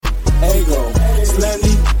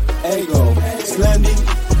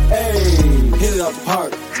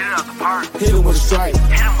out the park. Hit him with a strike.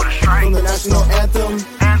 From the national anthem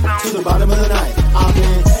to the bottom of the night. I'm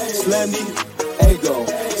in Slendy, Ego,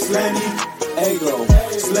 Slendy, Ego,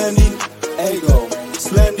 Slendy, Ego,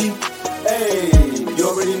 Slendy, hey. You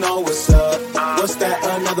already know what's up. What's that?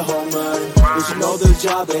 Another home run. But you know the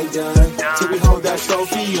job ain't done till we hold that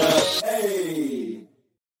trophy up. Hey.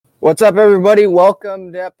 What's up, everybody?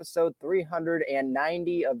 Welcome to episode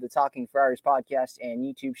 390 of the Talking Friars podcast and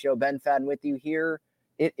YouTube show. Ben Fadden with you here.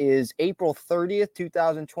 It is April 30th,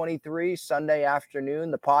 2023, Sunday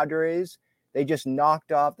afternoon. The Padres, they just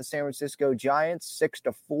knocked off the San Francisco Giants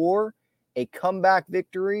 6-4, a comeback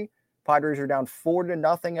victory. Padres are down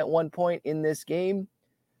 4-0 at one point in this game.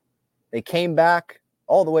 They came back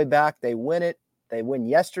all the way back. They win it. They win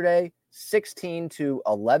yesterday,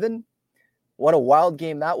 16-11. What a wild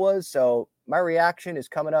game that was. So my reaction is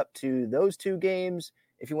coming up to those two games.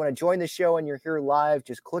 If you want to join the show and you're here live,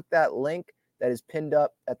 just click that link that is pinned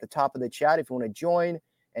up at the top of the chat. If you want to join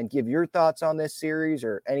and give your thoughts on this series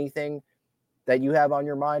or anything that you have on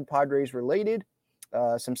your mind, Padres related,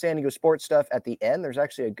 some San Diego sports stuff at the end. There's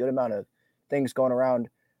actually a good amount of things going around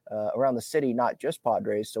the city, not just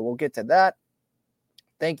Padres. So we'll get to that.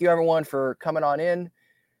 Thank you, everyone, for coming on in.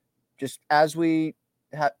 Just as we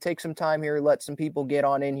take some time here, let some people get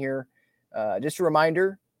on in here. Just a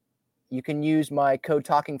reminder, you can use my code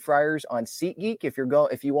Talking Friars on SeatGeek if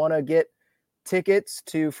you want to get tickets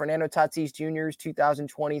to Fernando Tatis Jr.'s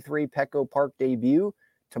 2023 Petco Park debut,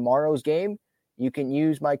 tomorrow's game. You can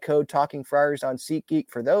use my code Talking Friars on SeatGeek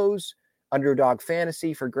for those. Underdog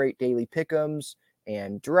Fantasy for great daily pick'ems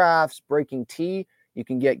and drafts. Breaking Tea, you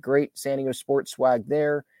can get great San Diego sports swag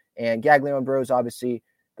there. And Gaglione Bros, obviously,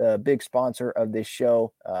 the big sponsor of this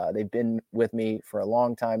show. They've been with me for a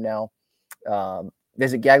long time now.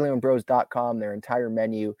 Visit GaglioneBros.com, their entire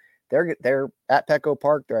menu. They're at Petco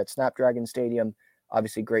Park. They're at Snapdragon Stadium.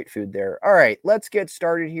 Obviously, great food there. All right, let's get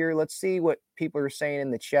started here. Let's see what people are saying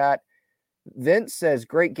in the chat. Vince says,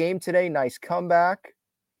 great game today. Nice comeback.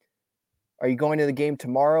 Are you going to the game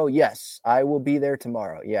tomorrow? Yes, I will be there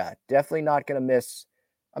tomorrow. Yeah, definitely not going to miss.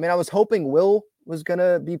 I mean, I was hoping Will was going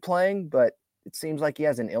to be playing, but it seems like he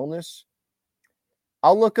has an illness.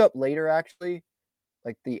 I'll look up later, actually,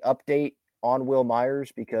 like the update on Will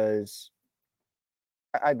Myers, because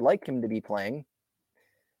I'd like him to be playing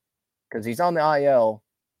because he's on the IL.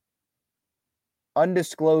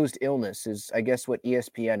 Undisclosed illness is, I guess, what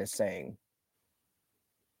ESPN is saying.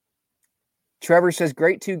 Trevor says,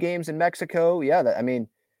 great 2 games in Mexico. Yeah,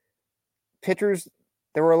 pitchers,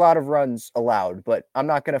 there were a lot of runs allowed, but I'm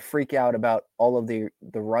not going to freak out about all of the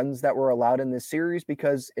runs that were allowed in this series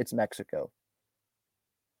because it's Mexico.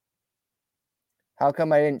 How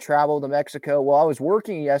come I didn't travel to Mexico? Well, I was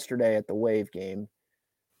working yesterday at the Wave game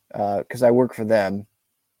because I work for them.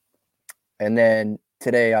 And then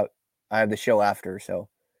today I have the show after. So,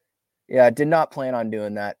 yeah, I did not plan on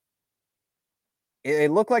doing that.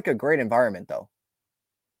 It looked like a great environment, though.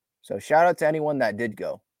 So shout out to anyone that did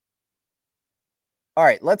go. All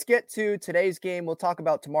right, let's get to today's game. We'll talk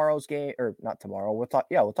about tomorrow's game, or not tomorrow. We'll talk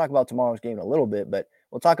about tomorrow's game in a little bit, but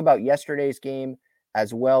we'll talk about yesterday's game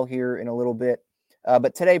as well here in a little bit.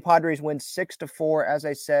 But today, Padres win 6-4. As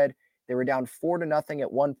I said, they were down 4-0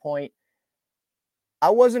 at one point.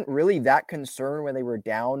 I wasn't really that concerned when they were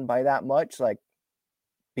down by that much, like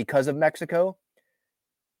because of Mexico.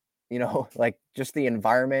 You know, like just the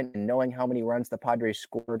environment and knowing how many runs the Padres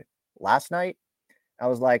scored last night. I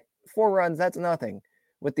was like, 4 runs, that's nothing.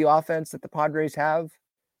 With the offense that the Padres have,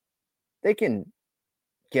 they can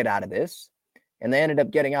get out of this. And they ended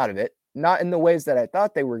up getting out of it. Not in the ways that I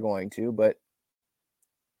thought they were going to, but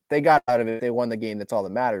they got out of it. They won the game. That's all that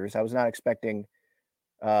matters. I was not expecting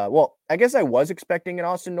I guess I was expecting an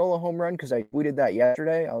Austin Nola home run because I tweeted that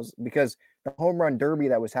yesterday. Because the home run derby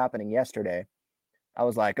that was happening yesterday, I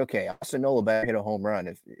was like, okay, Austin Nola better hit a home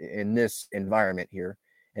run in this environment here.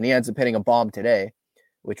 And he ends up hitting a bomb today,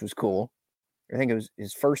 which was cool. I think it was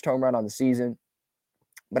his first home run on the season.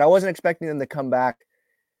 But I wasn't expecting them to come back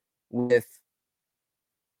with,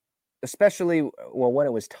 especially, when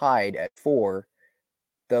it was tied at 4,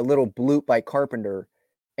 the little bloop by Carpenter.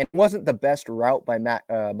 And it wasn't the best route by Mike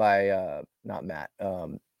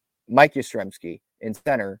Yastrzemski in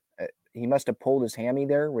center. He must have pulled his hammy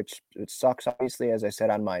there, which sucks, obviously, as I said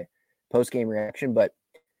on my post-game reaction. But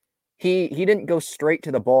he didn't go straight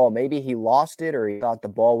to the ball. Maybe he lost it or he thought the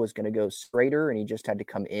ball was going to go straighter and he just had to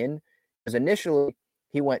come in. Because initially,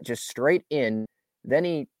 he went just straight in. Then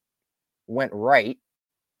he went right,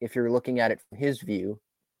 if you're looking at it from his view,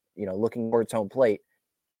 looking towards home plate.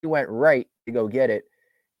 He went right to go get it.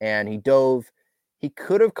 And he dove. He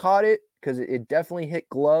could have caught it because it definitely hit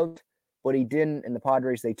glove. but he didn't. And the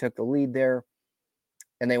Padres, they took the lead there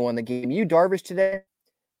and they won the game. Yu Darvish today,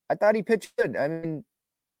 I thought he pitched good. I mean,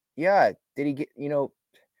 yeah, did he get, you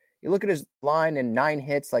look at his line and 9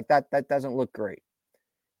 hits, like that doesn't look great.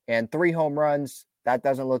 And 3 home runs, that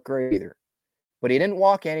doesn't look great either. But he didn't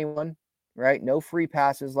walk anyone, right? No free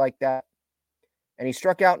passes like that. And he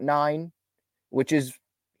struck out 9, which is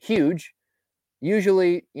huge.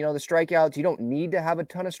 Usually, the strikeouts, you don't need to have a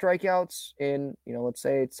ton of strikeouts in, let's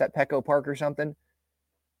say it's at Petco Park or something,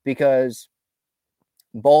 because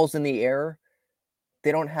balls in the air,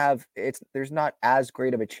 they don't have, there's not as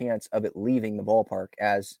great of a chance of it leaving the ballpark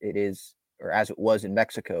as it is, or as it was in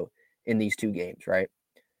Mexico in these 2 games, right?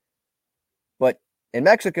 But in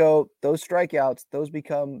Mexico, those strikeouts, those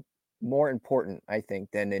become more important, I think,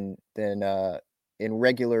 than in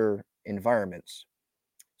regular environments.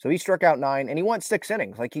 So he struck out 9, and he went 6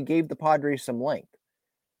 innings. Like, he gave the Padres some length.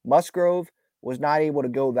 Musgrove was not able to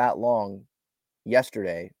go that long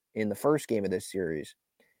yesterday in the first game of this series.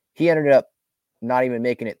 He ended up not even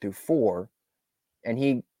making it through 4, and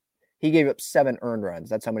he gave up 7 earned runs.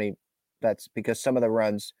 That's because some of the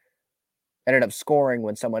runs ended up scoring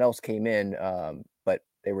when someone else came in, but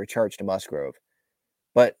they were charged to Musgrove.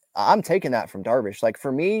 But I'm taking that from Darvish. Like,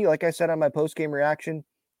 for me, like I said on my post-game reaction,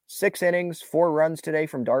 6 innings, 4 runs today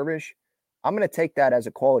from Darvish. I'm going to take that as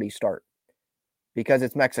a quality start because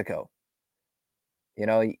it's Mexico.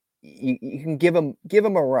 You can give him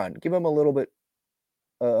a run, give him a little bit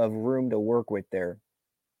of room to work with there.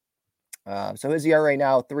 So his ERA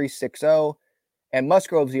now 3.60, and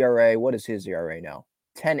Musgrove's ERA, what is his ERA now?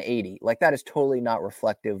 10.80. Like, that is totally not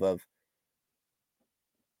reflective of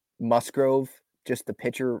Musgrove, just the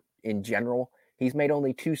pitcher in general. He's made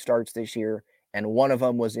only 2 starts this year, and one of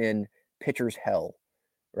them was in pitcher's hell,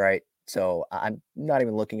 right? So I'm not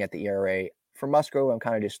even looking at the ERA. For Musgrove, I'm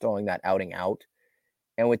kind of just throwing that outing out.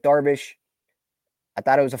 And with Darvish, I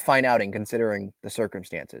thought it was a fine outing considering the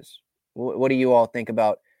circumstances. What do you all think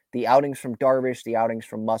about the outings from Darvish, the outings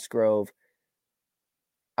from Musgrove?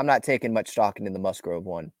 I'm not taking much stock into the Musgrove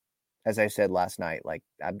one. As I said last night, like,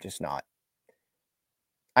 I'm just not.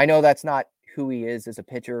 I know that's not who he is as a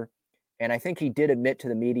pitcher. And I think he did admit to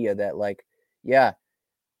the media that, like, yeah,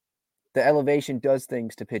 the elevation does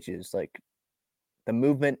things to pitches. Like, the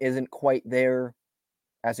movement isn't quite there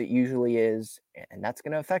as it usually is. And that's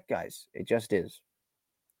going to affect guys. It just is.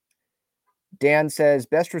 Dan says,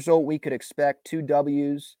 best result we could expect, 2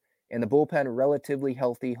 W's, and the bullpen relatively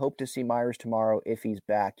healthy. Hope to see Myers tomorrow if he's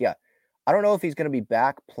back. Yeah, I don't know if he's going to be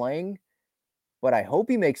back playing, but I hope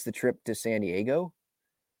he makes the trip to San Diego.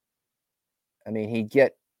 I mean, he'd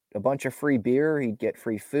get a bunch of free beer. He'd get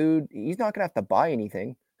free food. He's not going to have to buy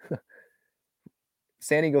anything.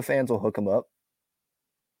 San Diego fans will hook him up.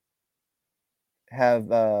 Have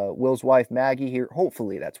Will's wife, Maggie, here.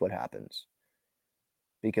 Hopefully that's what happens.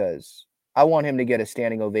 Because I want him to get a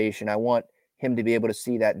standing ovation. I want him to be able to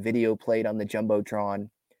see that video played on the Jumbotron.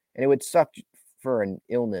 And it would suck for an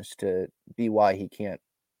illness to be why he can't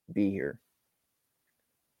be here.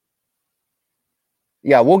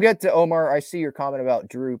 Yeah, we'll get to Omar. I see your comment about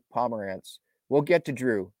Drew Pomerantz. We'll get to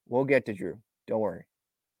Drew. Don't worry.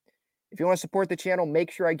 If you want to support the channel,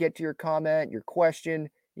 make sure I get to your comment, your question.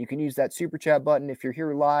 You can use that super chat button. If you're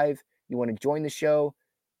here live, you want to join the show,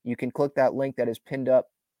 you can click that link that is pinned up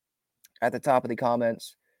at the top of the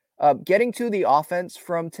comments. Getting to the offense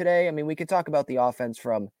from today, I mean, we could talk about the offense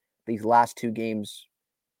from these last 2 games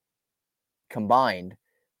combined.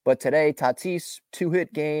 But today, Tatis,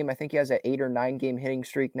 2-hit game. I think he has an 8 or 9 game hitting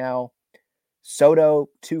streak now. Soto,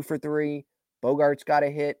 2 for 3. Bogart's got a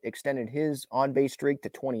hit, extended his on-base streak to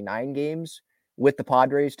 29 games with the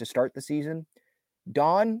Padres to start the season.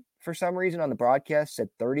 Don, for some reason on the broadcast, said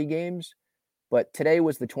 30 games, but today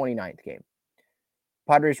was the 29th game.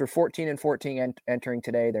 Padres were 14-14 entering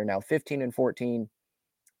today. They're now 15-14,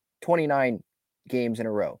 29 games in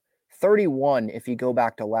a row. 31 if you go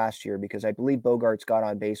back to last year, because I believe Bogarts got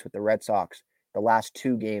on base with the Red Sox the last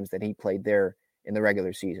 2 games that he played there in the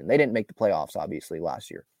regular season. They didn't make the playoffs, obviously, last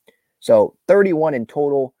year. So 31 in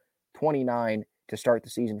total, 29 to start the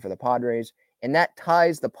season for the Padres. And that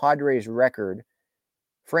ties the Padres record,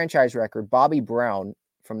 franchise record, Bobby Brown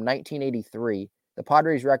from 1983, the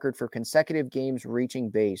Padres record for consecutive games reaching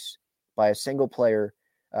base by a single player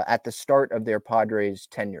at the start of their Padres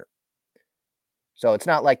tenure. So it's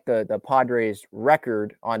not like the Padres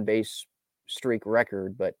record on base streak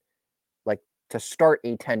record, but like to start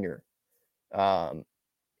a tenure,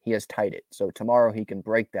 he has tied it. So tomorrow he can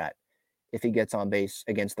break that if he gets on base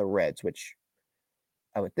against the Reds, which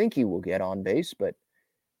I would think he will get on base. But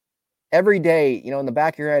every day, in the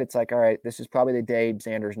back of your head, it's like, all right, this is probably the day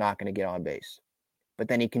Xander's not going to get on base. but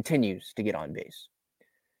then he continues to get on base.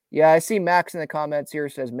 Yeah, I see Max in the comments here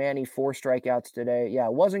says Manny 4 strikeouts today. Yeah,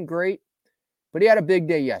 it wasn't great, but he had a big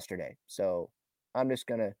day yesterday. So I'm just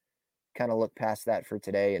going to kind of look past that for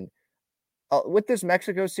today. And with this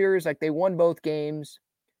Mexico series, like they won both games.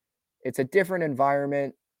 It's a different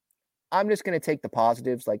environment. I'm just going to take the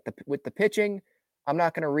positives. Like with the pitching, I'm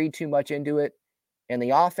not going to read too much into it. And the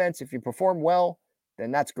offense, if you perform well, then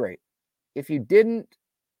that's great. If you didn't,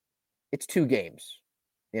 it's 2 games,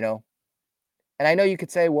 you know? And I know you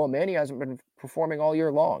could say, well, Manny hasn't been performing all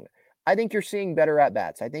year long. I think you're seeing better at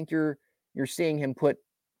bats. I think you're seeing him put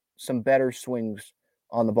some better swings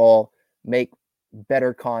on the ball, make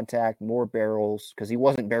better contact, more barrels, because he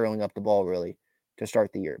wasn't barreling up the ball really to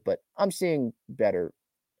start the year. But I'm seeing better,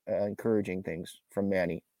 encouraging things from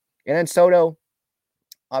Manny. And then Soto,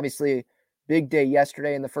 obviously, big day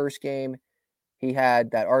yesterday in the first game. He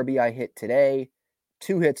had that RBI hit today,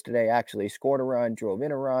 2 hits today, actually. Scored a run, drove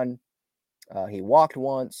in a run. He walked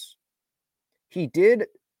once. He did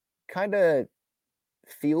kind of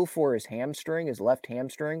feel for his hamstring, his left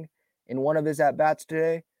hamstring, in one of his at-bats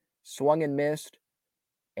today. Swung and missed,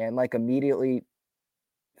 and like immediately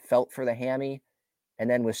felt for the hammy, and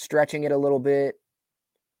then was stretching it a little bit.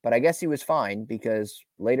 But I guess he was fine because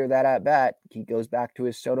later that at-bat, he goes back to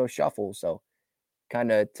his Soto shuffle. So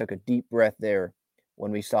kind of took a deep breath there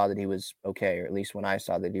when we saw that he was okay, or at least when I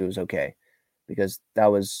saw that he was okay, because that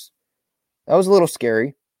was a little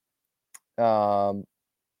scary. I'm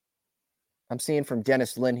seeing from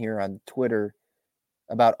Dennis Lynn here on Twitter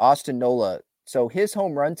about Austin Nola. So his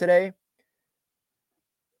home run today,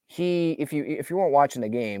 if you weren't watching the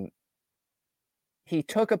game, he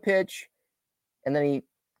took a pitch and then he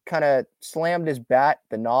kind of slammed his bat,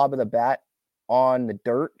 the knob of the bat, on the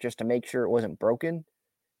dirt just to make sure it wasn't broken.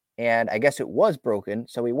 And I guess it was broken.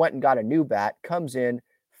 So he went and got a new bat, comes in,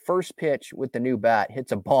 first pitch with the new bat,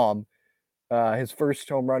 hits a bomb, his first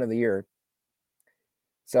home run of the year.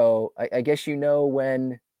 So I guess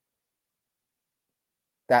when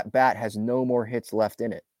that bat has no more hits left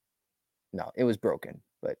in it. No, it was broken,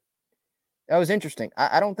 but that was interesting.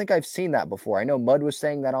 I don't think I've seen that before. I know Mud was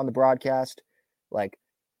saying that on the broadcast. Like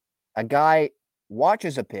a guy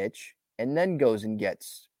watches a pitch and then goes and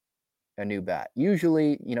gets a new bat.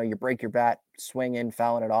 Usually, you break your bat, swinging,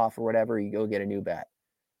 fouling it off or whatever, you go get a new bat.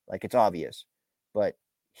 Like it's obvious. But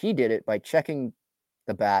he did it by checking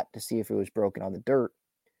the bat to see if it was broken on the dirt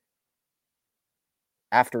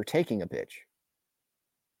after taking a pitch.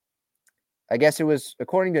 I guess it was,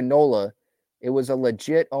 according to Nola, it was a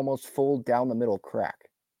legit almost full down the middle crack.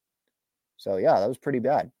 So yeah, that was pretty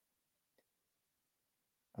bad.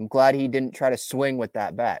 I'm glad he didn't try to swing with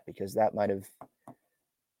that bat because that might have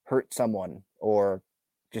hurt someone or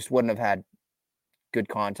just wouldn't have had good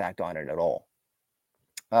contact on it at all.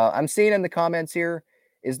 I'm seeing in the comments here,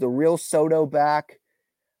 is the real Soto back?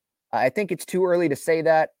 I think it's too early to say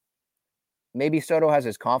that. Maybe Soto has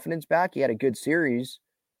his confidence back. He had a good series,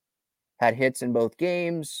 had hits in both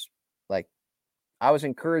games. Like, I was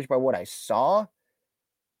encouraged by what I saw,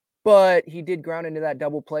 but he did ground into that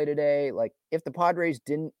double play today. Like, if the Padres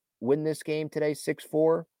didn't win this game today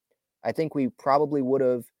 6-4, I think we probably would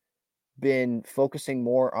have been focusing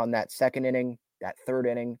more on that second inning, that third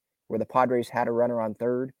inning, where the Padres had a runner on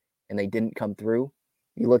third and they didn't come through.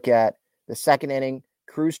 You look at the second inning,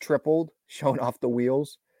 Cruz tripled, showing off the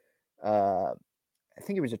wheels. I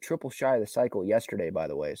think it was a triple shy of the cycle yesterday, by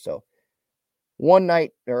the way. So one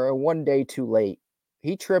day too late.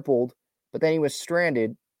 He tripled, but then he was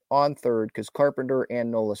stranded on third because Carpenter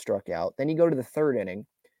and Nola struck out. Then you go to the third inning.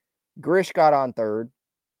 Grish got on third.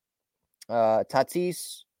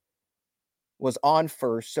 Tatis was on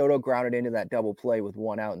first. Soto grounded into that double play with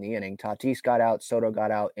 1 out in the inning. Tatis got out. Soto got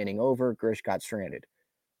out. Inning over. Grish got stranded.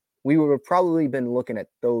 We would have probably been looking at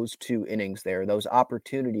those 2 innings there, those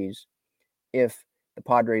opportunities, if the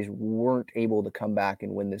Padres weren't able to come back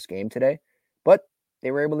and win this game today. But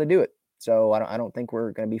they were able to do it. So I don't think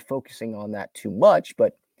we're going to be focusing on that too much.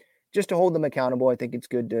 But just to hold them accountable, I think it's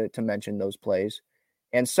good to mention those plays.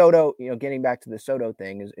 And Soto, getting back to the Soto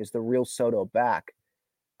thing, is the real Soto back?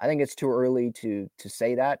 I think it's too early to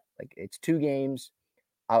say that. Like, it's 2 games.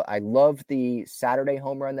 I love the Saturday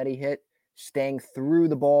home run that he hit, staying through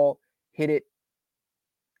the ball, hit it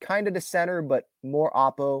kind of to center, but more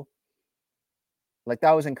oppo. Like,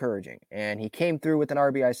 that was encouraging. And he came through with an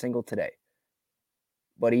RBI single today.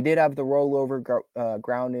 But he did have the rollover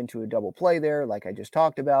ground into a double play there, like I just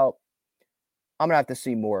talked about. I'm going to have to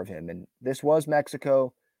see more of him. And this was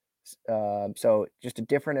Mexico, so just a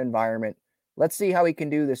different environment. Let's see how he can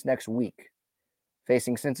do this next week.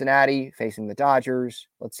 Facing Cincinnati, facing the Dodgers.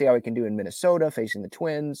 Let's see how he can do in Minnesota, facing the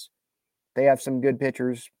Twins. They have some good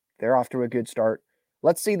pitchers. They're off to a good start.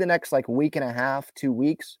 Let's see the next week and a half, 2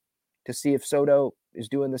 weeks to see if Soto is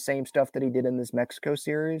doing the same stuff that he did in this Mexico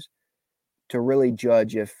series to really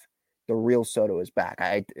judge if the real Soto is back.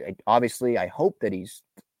 I obviously I hope that he's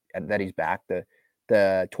back.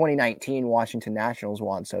 The 2019 Washington Nationals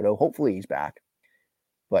want Soto. Hopefully he's back.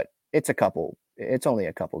 But it's only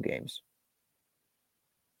a couple games.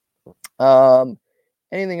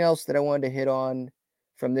 Anything else that I wanted to hit on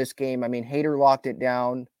from this game? I mean, Hader locked it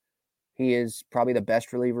down. He is probably the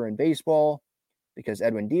best reliever in baseball because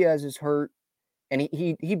Edwin Diaz is hurt, and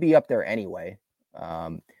he'd be up there anyway.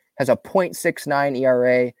 Has a .69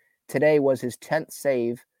 ERA. Today was his 10th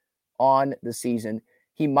save on the season.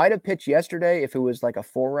 He might have pitched yesterday if it was like a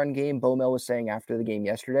 4-run game. Bo Mel was saying after the game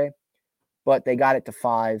yesterday, but they got it to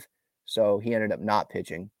 5, so he ended up not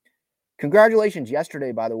pitching. Congratulations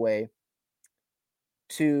yesterday, by the way,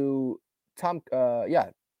 to Tom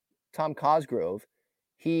Cosgrove.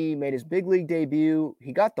 He made his big league debut.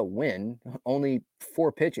 He got the win, only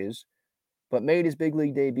 4 pitches, but made his big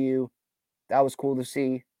league debut. That was cool to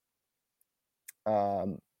see.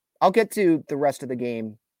 I'll get to the rest of the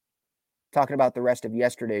game, talking about the rest of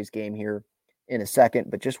yesterday's game here in a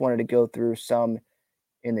second, but just wanted to go through some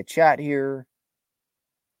in the chat here.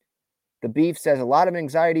 The Beef says, a lot of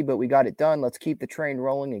anxiety, but we got it done. Let's keep the train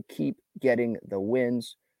rolling and keep getting the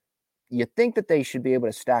wins. You think that they should be able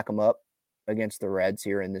to stack them up against the Reds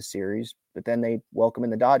here in this series, but then they welcome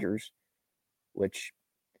in the Dodgers, which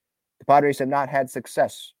the Padres have not had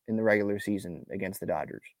success in the regular season against the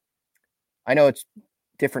Dodgers. I know it's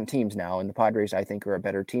different teams now, and the Padres, I think, are a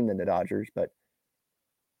better team than the Dodgers, but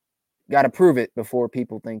got to prove it before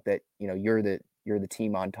people think that, you're the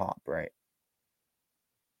team on top, right?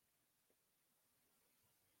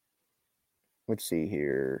 Let's see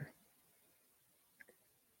here.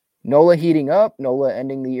 Nola heating up. Nola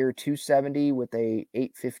ending the year 270 with a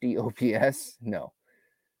 850 OPS. No.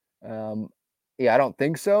 I don't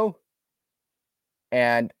think so.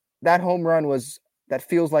 And that home run that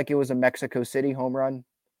feels like it was a Mexico City home run.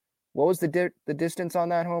 What was the distance on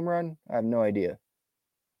that home run? I have no idea.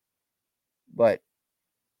 But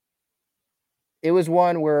it was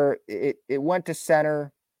one where it went to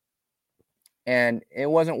center, and it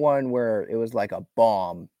wasn't one where it was like a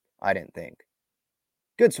bomb, I didn't think.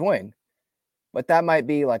 Good swing. But that might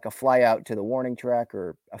be like a fly out to the warning track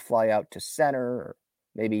or a fly out to center or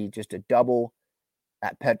maybe just a double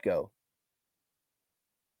at Petco.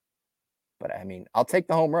 But, I mean, I'll take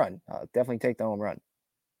the home run. I'll definitely take the home run.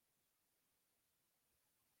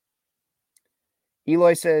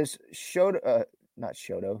 Eloy says, not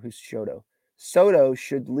Shoto. Who's Shoto? Soto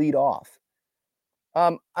should lead off.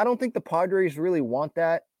 I don't think the Padres really want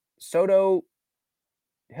that. Soto,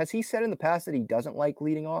 has he said in the past that he doesn't like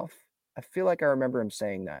leading off? I feel like I remember him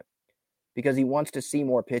saying that because he wants to see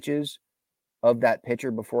more pitches of that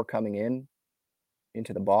pitcher before coming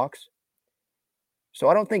into the box. So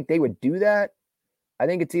I don't think they would do that. I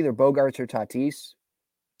think it's either Bogarts or Tatis,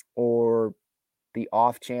 or the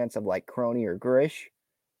off chance of like Crony or Grish.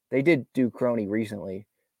 They did do Crony recently,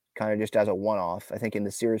 kind of just as a one-off. I think in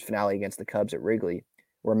the series finale against the Cubs at Wrigley,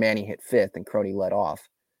 where Manny hit 5th and Crony led off.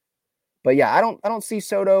 But yeah, I don't see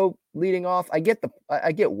Soto leading off. I get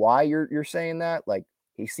why you're saying that. Like,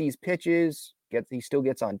 he sees pitches, he still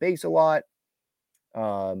gets on base a lot.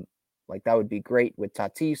 Like, that would be great with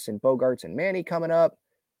Tatis and Bogarts and Manny coming up,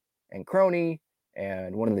 and Crony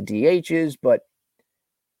and one of the DHs. But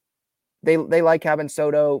they like having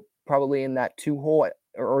Soto probably in that 2-hole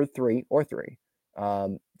or 3.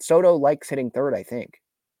 Soto likes hitting third, I think.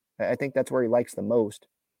 I think that's where he likes the most.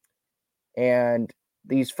 And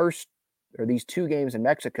these 2 games in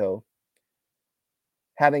Mexico,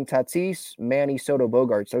 having Tatis, Manny, Soto,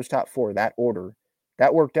 Bogarts, those top 4, that order,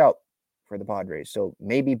 that worked out for the Padres. So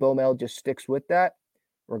maybe Bo Mel just sticks with that,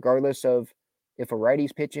 regardless of if a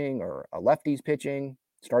righty's pitching or a lefty's pitching,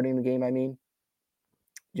 starting the game, I mean,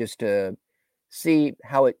 just to see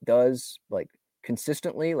how it does, like,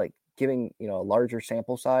 consistently, like giving, a larger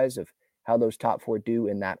sample size of how those top 4 do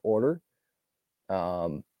in that order.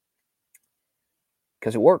 Because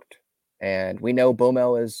it worked. And we know Bo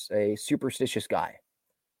Mel is a superstitious guy.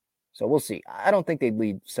 So we'll see. I don't think they'd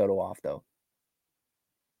lead Soto off, though.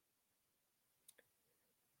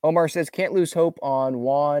 Omar says, can't lose hope on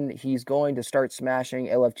Juan. He's going to start smashing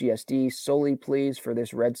LFGSD. Solely, please, for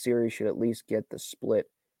this Red Series, should at least get the split.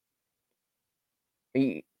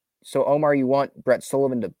 So, Omar, you want Brett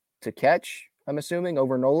Sullivan to catch, I'm assuming,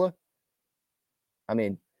 over Nola? I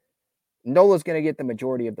mean, Nola's going to get the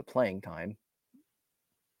majority of the playing time.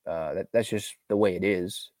 That's just the way it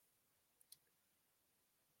is.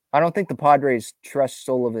 I don't think the Padres trust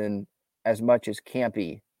Sullivan as much as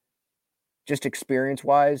Campy. Just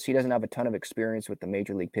experience-wise, he doesn't have a ton of experience with the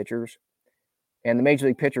major league pitchers. And the major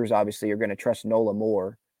league pitchers, obviously, are going to trust Nola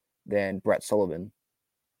more than Brett Sullivan.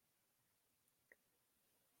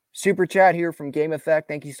 Super chat here from Game Effect.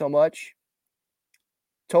 Thank you so much.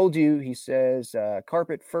 Told you, he says,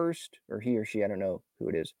 carpet first, or he or she, I don't know who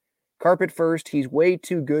it is. Carpet first. He's way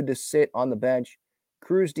too good to sit on the bench.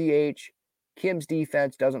 Cruz DH. Kim's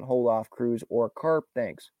defense doesn't hold off Cruz or Carp.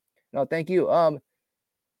 Thanks. No, thank you.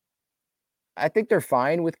 I think they're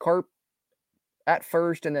fine with Carp at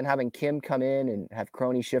first and then having Kim come in and have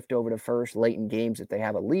Crony shift over to first late in games if they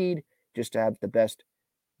have a lead, just to have the best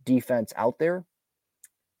defense out there.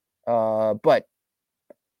 But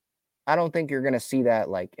I don't think you're going to see that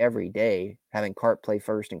like every day, having Carp play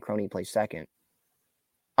first and Crony play second.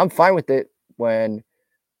 I'm fine with it when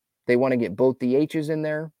they want to get both DHs in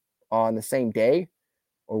there on the same day,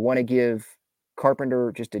 or want to give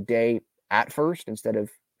Carpenter just a day at first instead of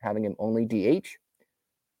having him only DH.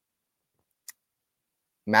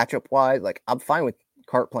 Matchup wise, like I'm fine with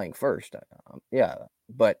Carp playing first. Yeah,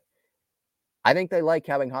 but I think they like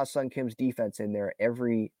having Ha-Seong Kim's defense in there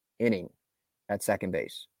every inning at second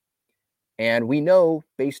base. And we know,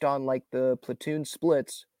 based on like the platoon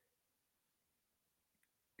splits,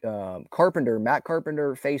 Matt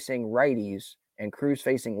Carpenter facing righties and Cruz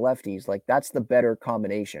facing lefties, like that's the better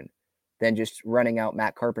combination than just running out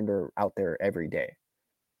Matt Carpenter out there every day.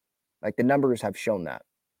 Like the numbers have shown that.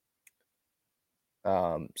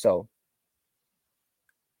 So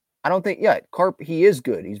I don't think, Carp, he is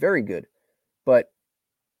good. He's very good, but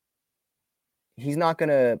he's not going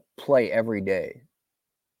to play every day.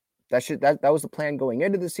 That was the plan going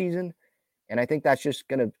into the season, and I think that's just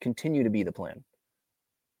going to continue to be the plan.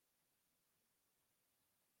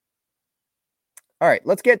 All right,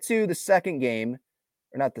 let's get to the second game,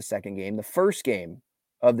 or not the second game, the first game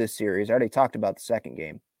of this series. I already talked about the second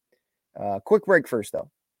game. Quick break first, though.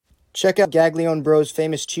 Check out Gaglione Bros'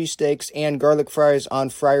 famous cheesesteaks and garlic fries on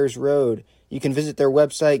Friars Road. You can visit their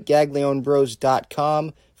website,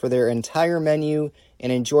 gaglionebros.com, for their entire menu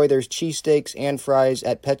and enjoy their cheesesteaks and fries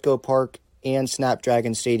at Petco Park and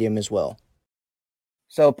Snapdragon Stadium as well.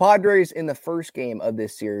 So Padres in the first game of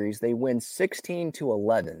this series, they win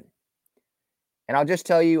 16-11. And I'll just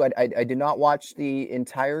tell you, I did not watch the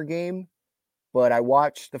entire game, but I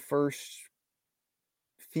watched the first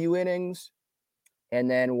few innings and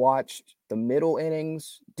then watched the middle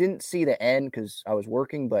innings. Didn't see the end because I was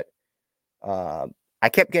working, but I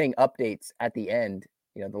kept getting updates at the end,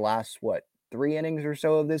 the last, 3 innings or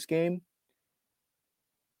so of this game.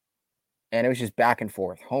 And it was just back and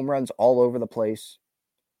forth. Home runs all over the place.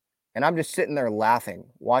 And I'm just sitting there laughing,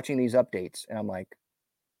 watching these updates. And I'm like,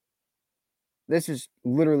 this is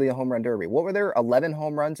literally a home run derby. What were there? 11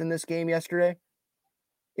 home runs in this game yesterday?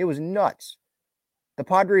 It was nuts. The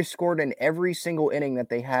Padres scored in every single inning that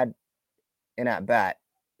they had in at bat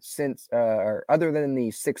since, or other than the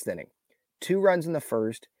 6th inning. 2 runs in the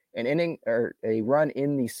first, a run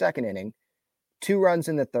in the second inning, 2 runs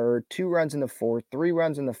in the third, 2 runs in the fourth, 3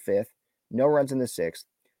 runs in the fifth, no runs in the 6th,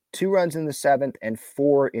 2 runs in the 7th, and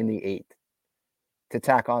 4 in the 8th to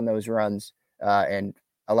tack on those runs and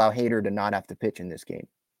allow Hader to not have to pitch in this game,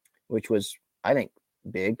 which was, I think,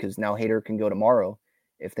 big because now Hader can go tomorrow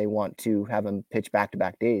if they want to have him pitch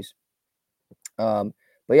back-to-back days. But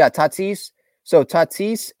yeah, Tatis. So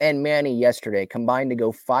Tatis and Manny yesterday combined to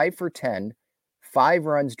go 5 for 10, 5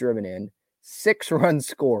 runs driven in, 6 runs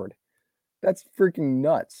scored. That's freaking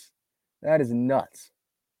nuts. That is nuts.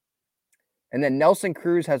 And then Nelson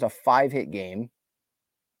Cruz has a 5-hit game,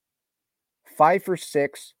 5 for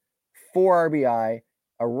 6, 4 RBI,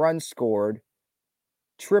 a run scored,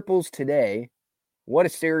 triples today. What a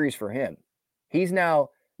series for him. He's now,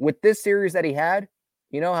 with this series that he had,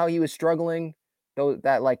 you know how he was struggling,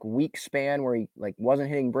 that like week span where he like wasn't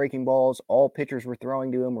hitting breaking balls, all pitchers were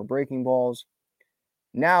throwing to him were breaking balls.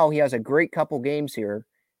 Now he has a great couple games here,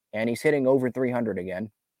 and he's hitting over 300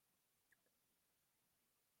 again.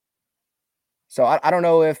 So I don't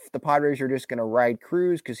know if the Padres are just going to ride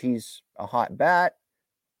Cruz because he's a hot bat,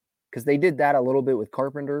 because they did that a little bit with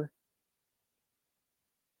Carpenter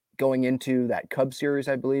going into that Cubs series,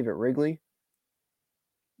 I believe, at Wrigley.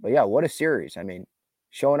 But yeah, what a series. I mean,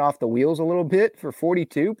 showing off the wheels a little bit for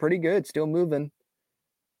 42, pretty good, still moving.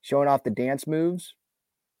 Showing off the dance moves.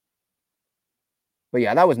 But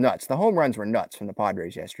yeah, that was nuts. The home runs were nuts from the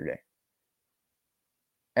Padres yesterday.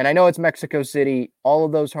 And I know it's Mexico City. All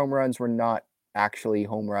of those home runs were not actually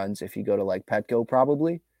home runs if you go to like Petco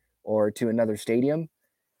probably or to another stadium.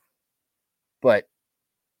 But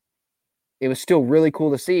it was still really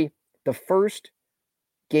cool to see. The first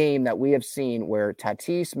game that we have seen where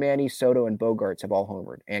Tatis, Manny, Soto, and Bogarts have all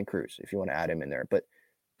homered, and Cruz, if you want to add him in there. But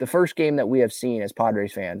the first game that we have seen as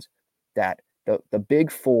Padres fans that the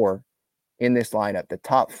big four in this lineup, the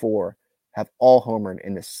top four, have all homered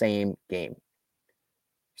in the same game.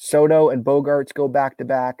 Soto and Bogarts go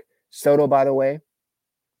back-to-back. Soto, by the way,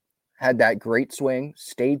 had that great swing,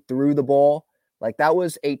 stayed through the ball. Like, that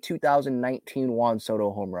was a 2019 Juan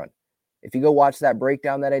Soto home run. If you go watch that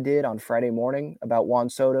breakdown that I did on Friday morning about Juan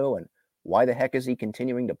Soto and why the heck is he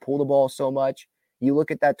continuing to pull the ball so much, you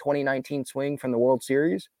look at that 2019 swing from the World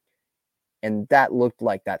Series, and that looked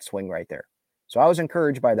like that swing right there. So I was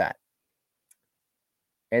encouraged by that.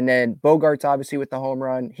 And then Bogarts, obviously, with the home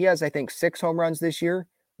run. He has, I think, 6 home runs this year,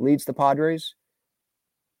 leads the Padres.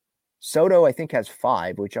 Soto, I think, has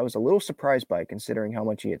 5, which I was a little surprised by considering how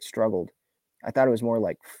much he had struggled. I thought it was more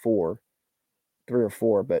like 3 or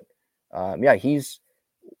 4. But, yeah,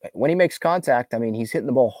 when he makes contact, I mean, he's hitting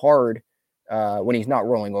the ball hard when he's not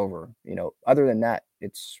rolling over. You know, other than that,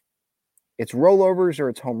 it's rollovers or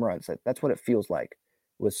it's home runs. That's what it feels like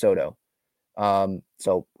with Soto.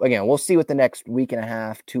 So, again, we'll see what the next week and a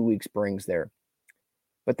half, 2 weeks brings there.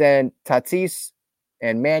 But then Tatis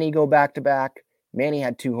and Manny go back-to-back. Manny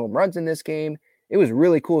had 2 home runs in this game. It was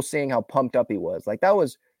really cool seeing how pumped up he was. Like, that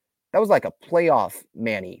was like a playoff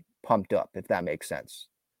Manny pumped up, if that makes sense.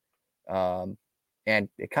 And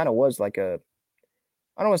it kind of was like I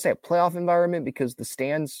don't want to say a playoff environment because the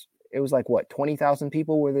stands, it was like, 20,000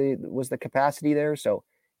 people was the capacity there. So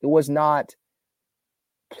it was not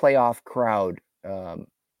playoff crowd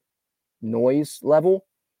noise level,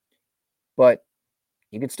 but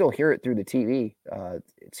you could still hear it through the TV.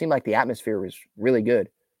 It seemed like the atmosphere was really good.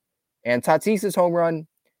 And Tatis's home run,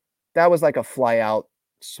 that was like a fly out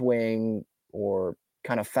swing or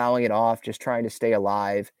kind of fouling it off, just trying to stay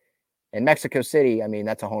alive. In Mexico City, I mean,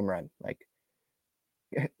 that's a home run. Like,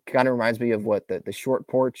 it kind of reminds me of the short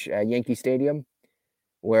porch at Yankee Stadium,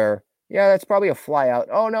 where, yeah, that's probably a fly out.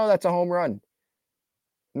 Oh, no, that's a home run.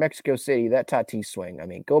 Mexico City, that Tatis swing, I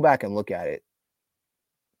mean, go back and look at it.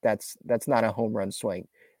 That's not a home run swing.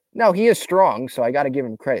 Now, he is strong, so I got to give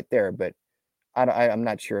him credit there, but I'm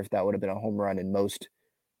not sure if that would have been a home run in most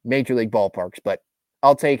major league ballparks, but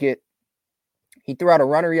I'll take it. He threw out a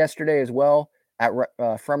runner yesterday as well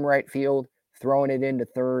from right field, throwing it into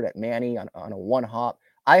third at Manny on a one hop.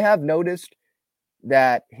 I have noticed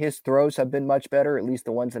that his throws have been much better, at least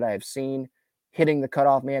the ones that I have seen, hitting the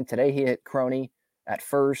cutoff man. Today he hit Crony at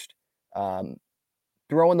first,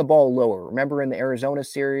 throwing the ball lower. Remember in the Arizona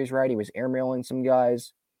series, right? He was airmailing some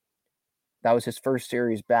guys. That was his first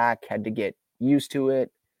series back, had to get used to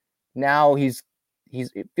it. Now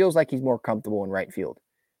it feels like he's more comfortable in right field,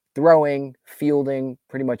 throwing, fielding,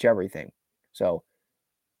 pretty much everything. So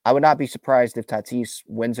I would not be surprised if Tatis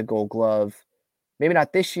wins a Gold Glove. Maybe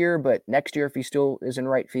not this year, but next year if he still is in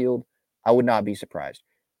right field, I would not be surprised.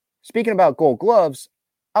 Speaking about Gold Gloves,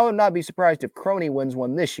 I would not be surprised if Crony wins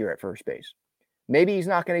one this year at first base. Maybe he's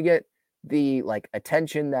not going to get the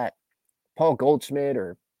attention that Paul Goldschmidt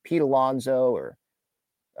or Pete Alonso or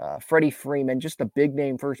Freddie Freeman, just the big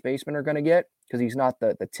name first baseman, are going to get, because he's not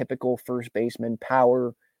the typical first baseman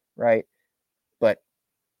power, right?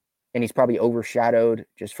 And he's probably overshadowed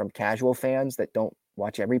just from casual fans that don't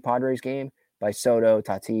watch every Padres game by Soto,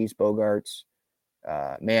 Tatis, Bogarts,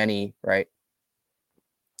 Manny, right?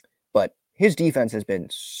 But his defense has been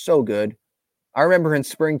so good. I remember in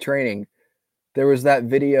spring training, there was that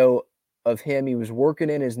video of him. He was working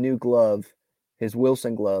in his new glove, his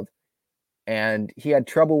Wilson glove, and he had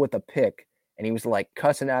trouble with a pick, and he was like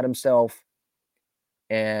cussing at himself.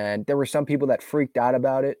 And there were some people that freaked out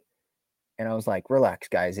about it. And I was like, relax,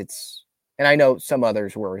 guys. And I know some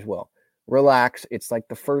others were as well. Relax. It's like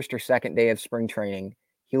the first or second day of spring training.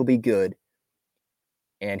 He'll be good.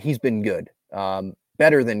 And he's been good.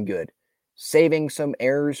 Better than good. Saving some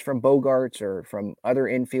errors from Bogarts or from other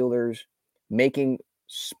infielders, making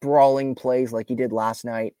sprawling plays like he did last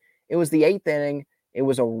night. It was the 8th inning. It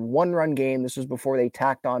was a 1-run game. This was before they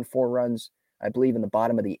tacked on 4 runs, I believe, in the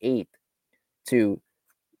bottom of the 8th to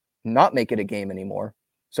not make it a game anymore.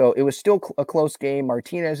 So it was still a close game.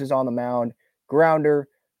 Martinez is on the mound. Grounder.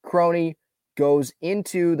 Crony goes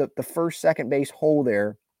into the first second base hole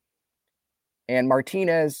there. And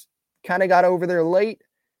Martinez kind of got over there late.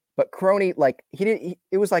 But Crony,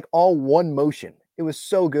 it was like all one motion. It was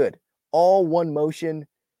so good. All one motion.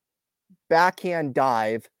 Backhand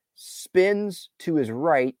dive. Spins to his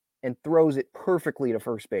right and throws it perfectly to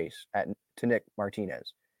first base to Nick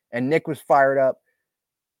Martinez. And Nick was fired up.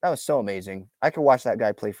 That was so amazing. I could watch that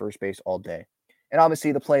guy play first base all day. And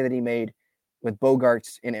obviously the play that he made with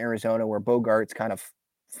Bogarts in Arizona, where Bogarts kind of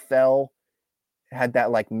fell had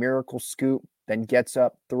that like miracle scoop, then gets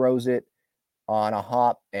up, throws it on a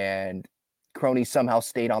hop, and Crony somehow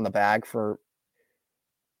stayed on the bag for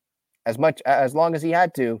as long as he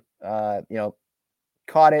had to.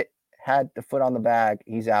 Caught it, had the foot on the bag,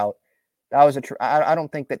 he's out. That was I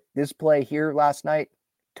don't think that this play here last night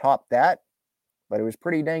topped that, but it was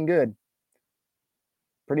pretty dang good.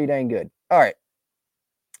 Pretty dang good. All right.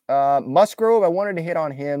 Musgrove, I wanted to hit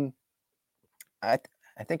on him. I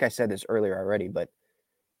think I said this earlier already, but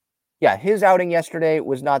yeah, his outing yesterday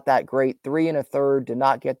was not that great. 3 1/3, did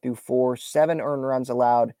not get through 4, 7 earned runs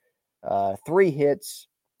allowed, 3 hits.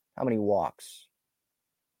 How many walks?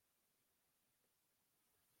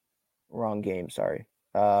 Wrong game, sorry.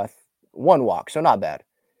 1 walk, so not bad.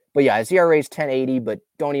 But yeah, his ERA is 10.80, but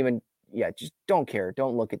just don't care.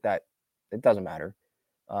 Don't look at that. It doesn't matter.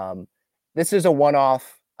 This is a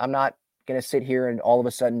one-off. I'm not going to sit here and all of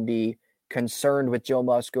a sudden be concerned with Joe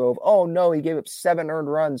Musgrove. Oh, no, he gave up 7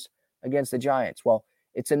 earned runs against the Giants. Well,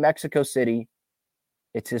 it's in Mexico City.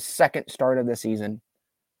 It's his second start of the season.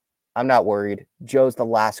 I'm not worried. Joe's the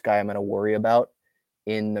last guy I'm going to worry about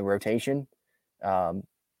in the rotation.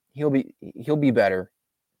 He'll be better.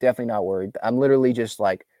 Definitely not worried. I'm literally just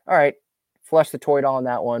like, all right, flush the toilet on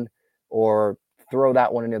that one or throw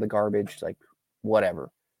that one into the garbage. Like, whatever.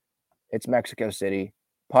 It's Mexico City.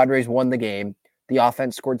 Padres won the game. The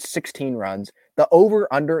offense scored 16 runs. The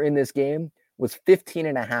over-under in this game was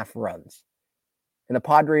 15.5 runs. And the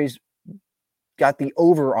Padres got the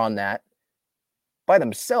over on that by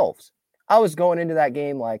themselves. I was going into that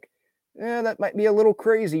game like, that might be a little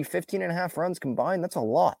crazy. 15.5 runs combined, that's a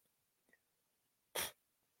lot.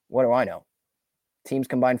 What do I know? Teams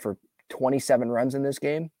combined for 27 runs in this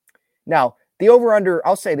game. Now, the over-under,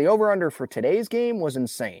 I'll say the over-under for today's game was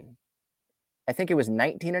insane. I think it was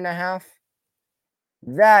 19.5.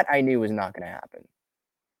 That I knew was not going to happen.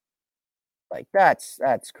 Like, that's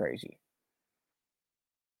crazy.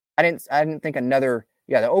 I didn't think the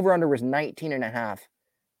over-under was 19.5.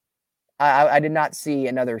 I did not see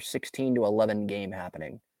another 16-11 game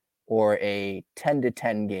happening or a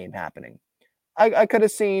 10-10 game happening. I could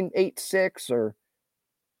have seen 8-6 or,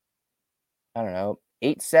 I don't know,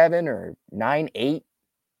 8-7 or 9-8.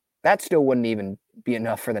 That still wouldn't even be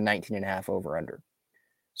enough for the 19.5 over-under.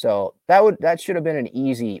 So that should have been an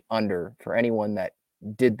easy under for anyone that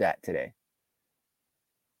did that today.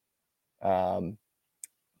 But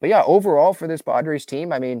yeah, overall for this Padres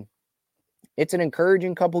team, I mean, it's an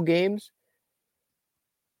encouraging couple games.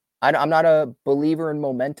 I'm not a believer in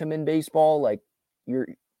momentum in baseball. Like,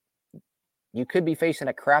 you could be facing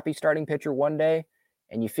a crappy starting pitcher one day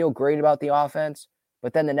and you feel great about the offense,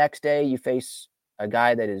 but then the next day you face a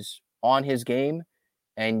guy that is on his game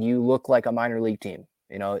and you look like a minor league team.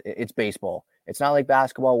 It's baseball. It's not like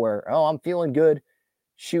basketball where, I'm feeling good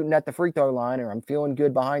shooting at the free throw line or I'm feeling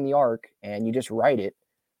good behind the arc and you just write it.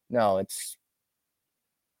 No,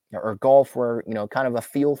 or golf where, kind of a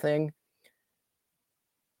feel thing.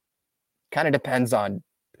 Kind of depends on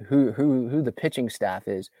who the pitching staff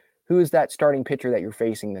is. Who is that starting pitcher that you're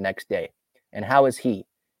facing the next day? And how is he?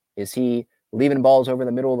 Is he leaving balls over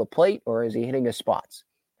the middle of the plate or is he hitting his spots?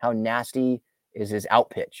 How nasty is his out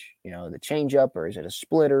pitch? The changeup, or is it a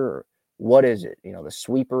splitter, or what is it? The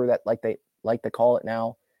sweeper that they like to call it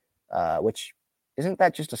now, which isn't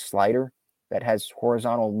that just a slider that has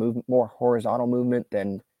more horizontal movement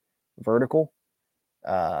than vertical?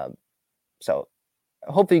 So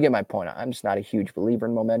hopefully you get my point. I'm just not a huge believer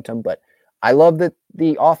in momentum, but I love that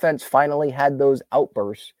the offense finally had those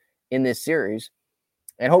outbursts in this series.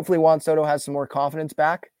 And hopefully Juan Soto has some more confidence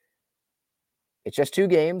back. It's just 2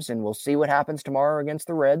 games, and we'll see what happens tomorrow against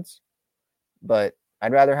the Reds. But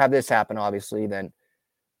I'd rather have this happen, obviously, than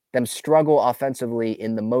them struggle offensively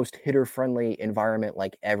in the most hitter-friendly environment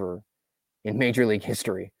like ever in Major League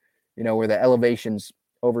history, where the elevation's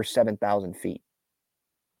over 7,000 feet.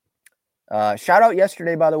 Shout out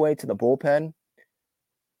yesterday, by the way, to the bullpen.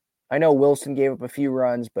 I know Wilson gave up a few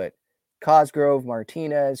runs, but Cosgrove,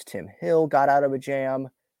 Martinez, Tim Hill got out of a jam.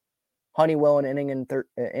 Honeywell an inning and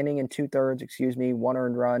 2/3, 1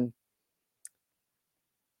 earned run.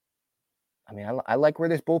 I mean, I like where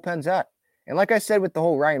this bullpen's at. And like I said with the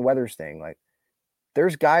whole Ryan Weathers thing, like,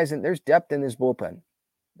 there's guys and there's depth in this bullpen.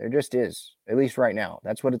 There just is, at least right now.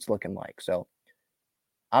 That's what it's looking like. So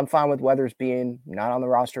I'm fine with Weathers being not on the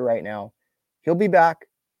roster right now. He'll be back.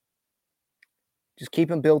 Just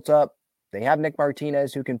keep him built up. They have Nick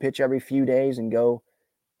Martinez who can pitch every few days and go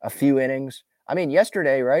a few innings. I mean,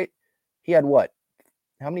 yesterday, right? He had what?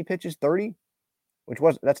 How many pitches? 30?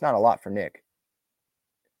 That's not a lot for Nick.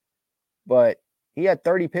 But he had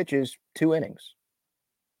 30 pitches, 2 innings.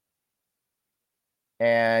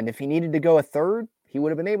 And if he needed to go a third, he would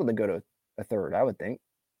have been able to go to a third, I would think,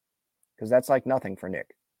 because that's like nothing for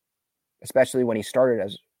Nick, especially when he started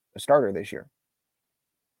as a starter this year.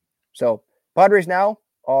 So Padres now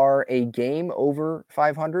are a game over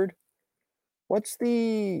 500.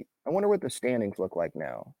 I wonder what the standings look like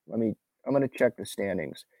now. I'm going to check the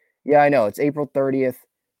standings. Yeah, I know it's April 30th,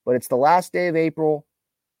 but it's the last day of April.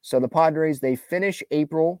 So the Padres, they finish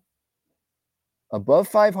April above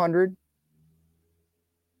 500.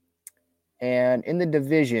 And in the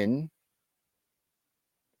division,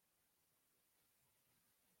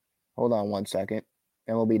 hold on one second.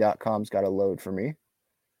 MLB.com's got to load for me.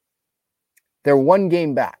 They're one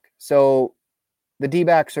game back. So the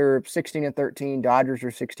D-backs are 16-13. Dodgers are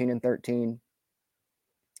 16-13.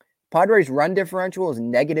 Padres run differential is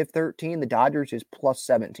 -13. The Dodgers is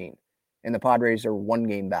 +17. And the Padres are one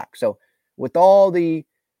game back. So with all the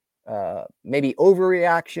maybe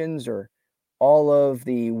overreactions or all of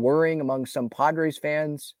the worrying among some Padres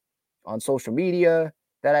fans on social media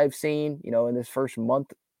that I've seen, in this first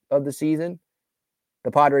month of the season,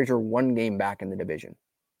 the Padres are one game back in the division.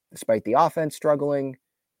 Despite the offense struggling,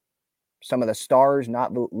 some of the stars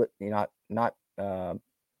not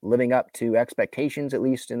living up to expectations, at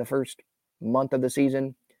least in the first month of the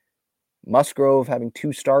season. Musgrove having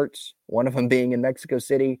 2 starts, one of them being in Mexico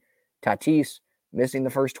City. Tatis missing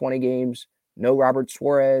the first 20 games. No Robert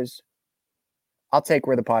Suarez. I'll take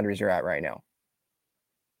where the Padres are at right now.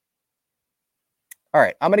 All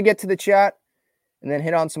right, I'm going to get to the chat and then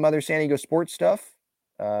hit on some other San Diego sports stuff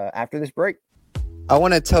after this break. I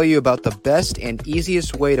want to tell you about the best and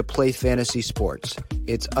easiest way to play fantasy sports.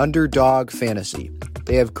 It's Underdog Fantasy.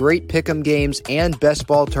 They have great pick'em games and best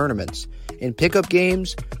ball tournaments. In pick'em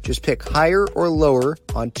games, just pick higher or lower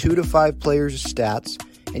on 2 to 5 players' stats,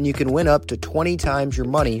 and you can win up to 20 times your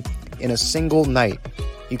money in a single night.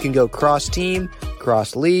 You can go cross-team,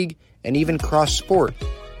 cross-league, and even cross-sport.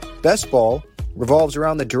 Best ball revolves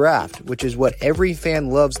around the draft, which is what every fan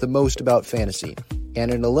loves the most about fantasy, and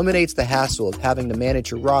it eliminates the hassle of having to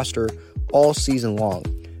manage your roster all season long,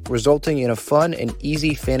 resulting in a fun and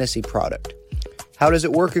easy fantasy product. How does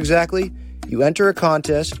it work exactly? You enter a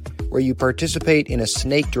contest where you participate in a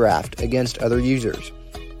snake draft against other users.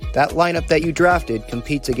 That lineup that you drafted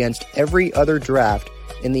competes against every other draft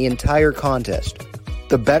in the entire contest.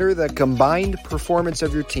 The better the combined performance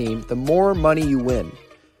of your team, the more money you win.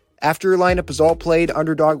 After your lineup is all played,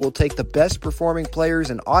 Underdog will take the best performing players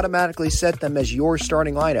and automatically set them as your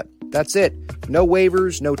starting lineup. That's it. No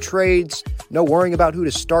waivers, no trades, no worrying about who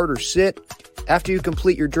to start or sit. After you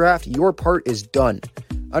complete your draft, your part is done.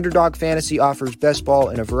 Underdog Fantasy offers best ball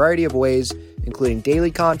in a variety of ways, including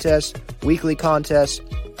daily contests, weekly contests,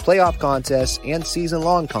 playoff contests, and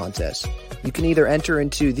season-long contests. You can either enter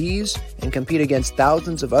into these and compete against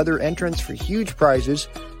thousands of other entrants for huge prizes,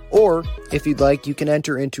 or, if you'd like, you can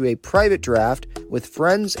enter into a private draft with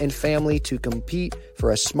friends and family to compete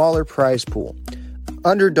for a smaller prize pool.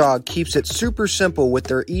 Underdog keeps it super simple with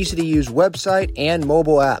their easy-to-use website and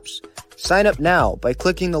mobile apps. Sign up now by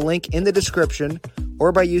clicking the link in the description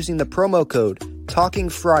or by using the promo code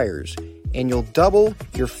TALKINGFRIARS, and you'll double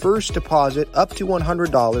your first deposit up to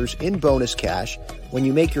 $100 in bonus cash when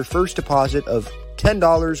you make your first deposit of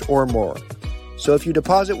 $10 or more. So if you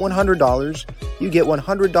deposit $100, you get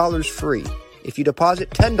 $100 free. If you deposit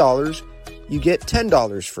 $10, you get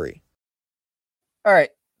 $10 free. All right,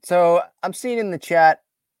 so I'm seeing in the chat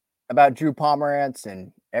about Drew Pomerantz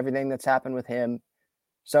and everything that's happened with him.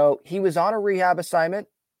 So he was on a rehab assignment,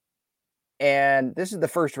 and this is the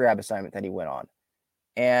first rehab assignment that he went on.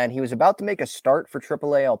 And he was about to make a start for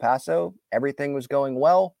AAA El Paso. Everything was going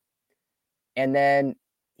well. And then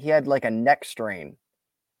he had like a neck strain,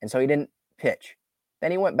 and so he didn't pitch.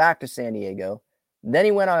 Then he went back to San Diego. Then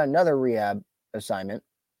he went on another rehab assignment.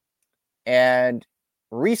 And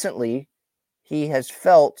recently, he has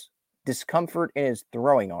felt discomfort in his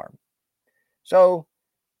throwing arm. So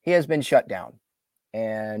he has been shut down.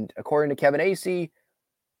 And according to Kevin Acee,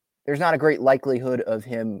 there's not a great likelihood of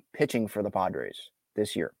him pitching for the Padres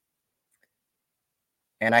this year.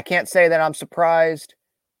 And I can't say that I'm surprised.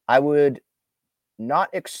 I would not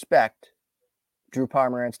expect Drew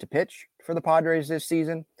Pomerantz to pitch for the Padres this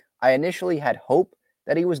season. I initially had hope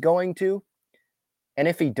that he was going to. And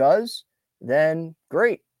if he does, then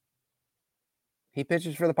great. He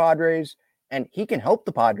pitches for the Padres, and he can help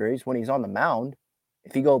the Padres when he's on the mound.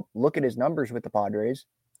 If you go look at his numbers with the Padres,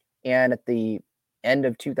 and at the end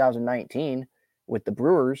of 2019 with the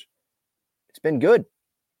Brewers, it's been good.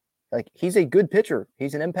 Like, he's a good pitcher.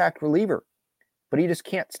 He's an impact reliever, but he just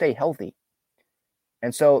can't stay healthy.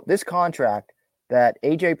 And so this contract that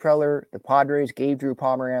A.J. Preller, the Padres, gave Drew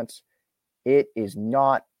Pomerantz It is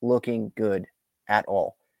not looking good at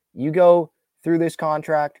all. You go through this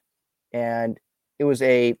contract, and it was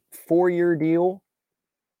a 4-year deal,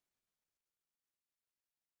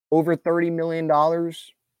 over $30 million,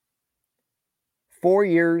 4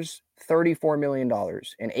 years, $34 million,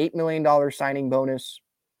 an $8 million signing bonus.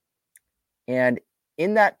 And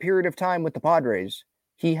in that period of time with the Padres,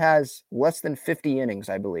 he has less than 50 innings,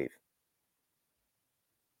 I believe.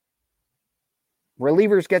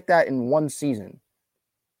 Relievers get that in one season.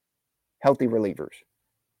 Healthy relievers.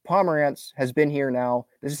 Pomerantz has been here now.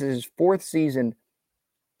 This is his 4th season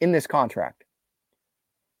in this contract.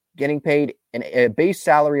 Getting paid a base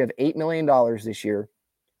salary of $8 million this year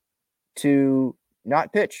to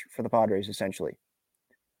not pitch for the Padres, essentially.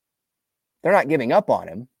 They're not giving up on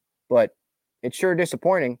him, but it's sure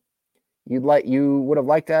disappointing. You would have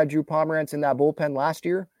liked to have Drew Pomerantz in that bullpen last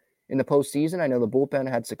year in the postseason. I know the bullpen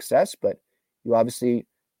had success, but you obviously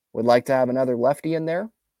would like to have another lefty in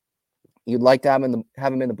there. You'd like to have him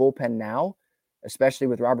in the bullpen now, especially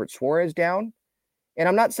with Robert Suarez down. And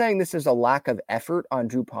I'm not saying this is a lack of effort on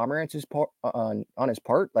Drew Pomerantz's part, on his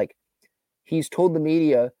part. Like, he's told the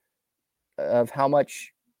media of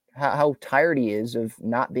how tired he is of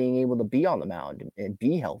not being able to be on the mound and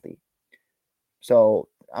be healthy. So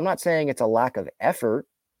I'm not saying it's a lack of effort.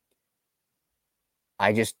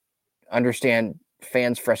 I just understand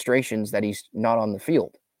fans' frustrations that he's not on the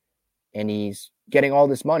field and he's getting all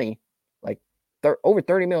this money, like over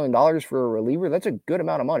 $30 million for a reliever. That's a good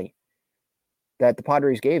amount of money that the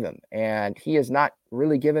Padres gave him. And he has not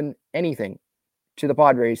really given anything to the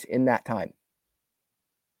Padres in that time.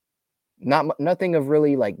 Nothing of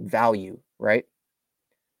really like value, right?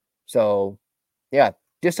 So, yeah,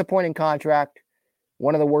 disappointing contract.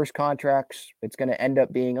 One of the worst contracts it's going to end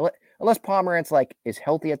up being, unless Pomerantz like is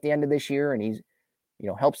healthy at the end of this year and he's,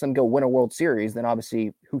 helps them go win a World Series, then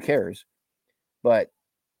obviously who cares? But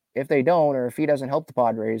if they don't, or if he doesn't help the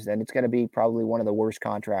Padres, then it's going to be probably one of the worst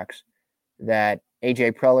contracts that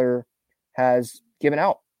AJ Preller has given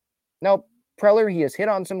out. Now, Preller, he has hit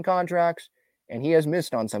on some contracts and he has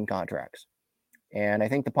missed on some contracts. And I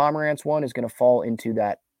think the Pomerantz one is going to fall into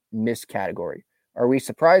that miss category. Are we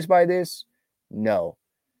surprised by this? No.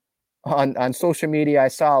 On social media, I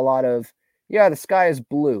saw a lot of, the sky is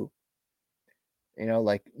blue.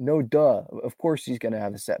 Like, no duh. Of course he's going to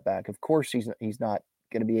have a setback. Of course he's not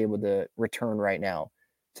going to be able to return right now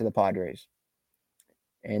to the Padres.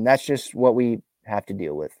 And that's just what we have to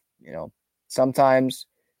deal with. Sometimes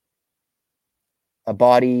a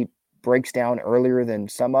body breaks down earlier than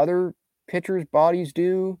some other pitchers' bodies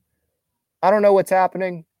do. I don't know what's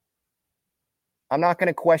happening. I'm not going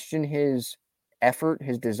to question his effort,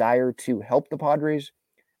 his desire to help the Padres.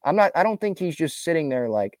 I don't think he's just sitting there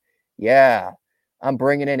like, yeah, I'm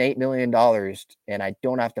bringing in $8 million and I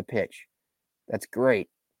don't have to pitch. That's great.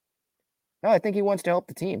 No, I think he wants to help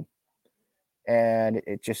the team. And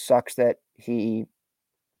it just sucks that he's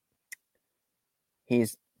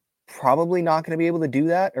probably not going to be able to do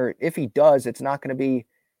that. Or if he does, I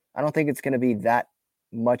don't think it's going to be that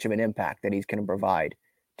much of an impact that he's going to provide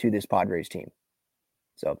to this Padres team.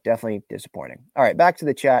 So definitely disappointing. All right, back to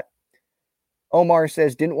the chat. Omar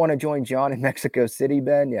says, didn't want to join John in Mexico City,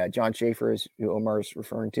 Ben. Yeah, John Schaefer is who Omar is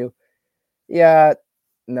referring to. Yeah,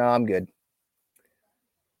 no, I'm good.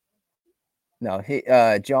 No,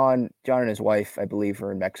 John and his wife, I believe,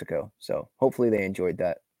 are in Mexico. So hopefully they enjoyed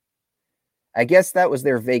that. I guess that was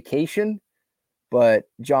their vacation, but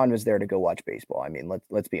John was there to go watch baseball. I mean,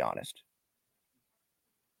 let's be honest.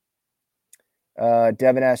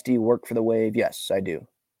 Devin asked, do you work for the Wave? Yes, I do.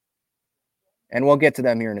 And we'll get to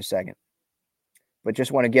them here in a second. But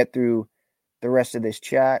just want to get through the rest of this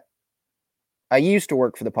chat. I used to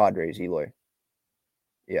work for the Padres, Eloy.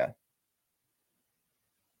 Yeah.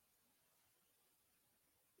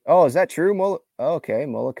 Oh, is that true? Okay,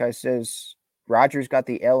 Molokai says Rogers got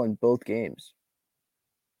the L in both games.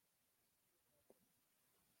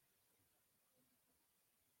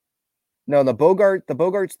 No, the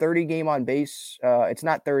Bogart's 30 game on base. It's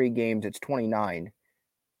not 30 games, it's 29.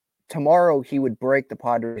 Tomorrow he would break the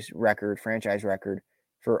Padres franchise record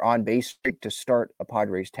for on base streak to start a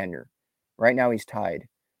Padres tenure. Right now he's tied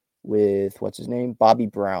with what's his name? Bobby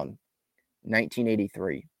Brown,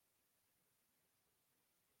 1983.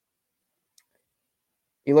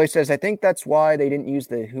 Eloy says, I think that's why they didn't use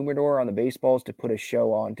the humidor on the baseballs to put a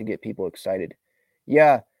show on to get people excited.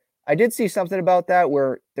 Yeah, I did see something about that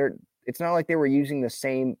where it's not like they were using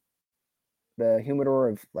the humidor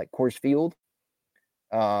of like Coors Field.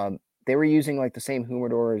 They were using like the same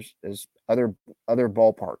humidor as other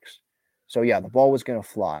ballparks. So yeah, the ball was going to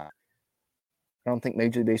fly. I don't think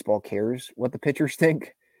Major League Baseball cares what the pitchers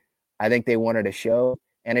think. I think they wanted a show,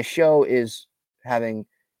 and a show is having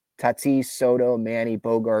Tatis, Soto, Manny,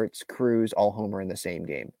 Bogarts, Cruz all homer in the same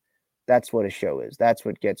game. That's what a show is. That's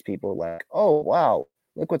what gets people like, oh, wow,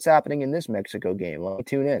 look what's happening in this Mexico game. Let me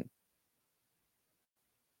tune in.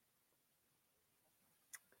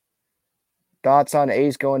 Thoughts on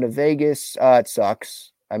A's going to Vegas? It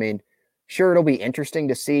sucks. I mean, sure, it'll be interesting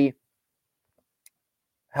to see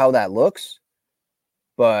how that looks.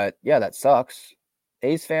 But yeah, that sucks.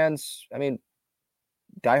 A's fans, I mean,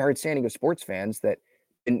 diehard San Diego sports fans that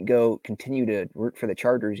didn't continue to root for the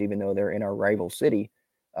Chargers, even though they're in our rival city.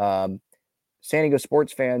 San Diego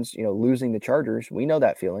sports fans, losing the Chargers, we know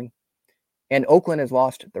that feeling. And Oakland has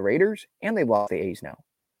lost the Raiders and they've lost the A's now,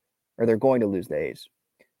 or they're going to lose the A's.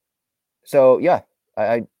 So yeah,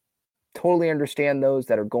 I totally understand those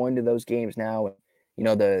that are going to those games now.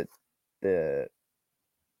 The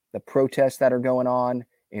protests that are going on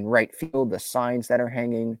in right field, the signs that are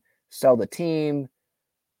hanging, sell the team,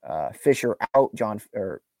 Fisher out,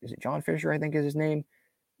 is it John Fisher, I think is his name,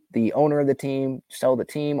 the owner of the team, sell the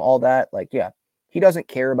team, all that. Like, yeah, he doesn't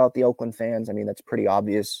care about the Oakland fans. I mean, that's pretty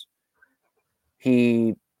obvious.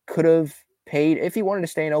 He could have paid, if he wanted to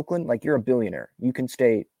stay in Oakland, like, you're a billionaire. You can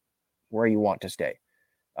stay where you want to stay.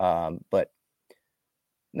 But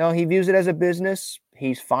no, he views it as a business.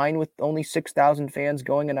 He's fine with only 6,000 fans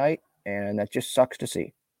going a night, and that just sucks to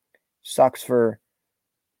see. Sucks for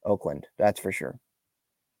Oakland, that's for sure.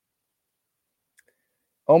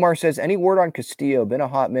 Omar says, any word on Castillo? Been a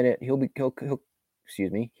hot minute. He'll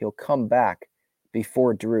come back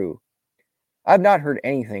before Drew. I've not heard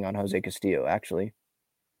anything on Jose Castillo, actually.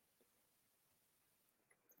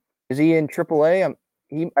 Is he in AAA?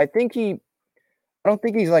 I don't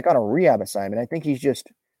think he's like on a rehab assignment. I think he's just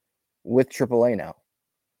with AAA now.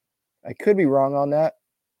 I could be wrong on that.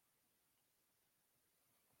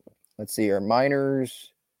 Let's see, our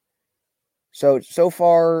minors. So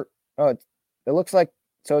far, it looks like,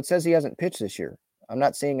 so it says he hasn't pitched this year. I'm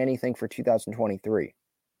not seeing anything for 2023.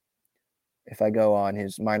 If I go on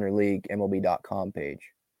his minor league MLB.com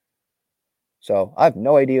page. So I have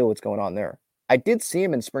no idea what's going on there. I did see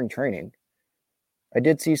him in spring training. I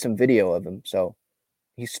did see some video of him. So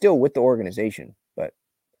he's still with the organization, but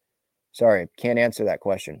sorry, can't answer that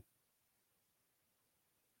question.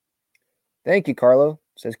 Thank you, Carlo.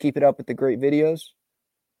 Says keep it up with the great videos.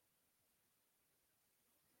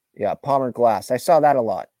 Yeah, Palmer Glass. I saw that a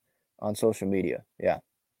lot on social media. Yeah.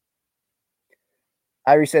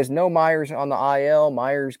 Irie says no Myers on the IL.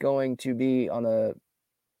 Myers going to be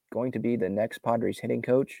the next Padres hitting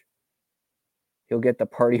coach. He'll get the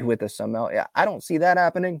party with us somehow. Yeah, I don't see that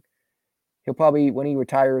happening. He'll probably, when he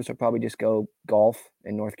retires, he'll probably just go golf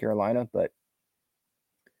in North Carolina, but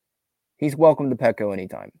he's welcome to Petco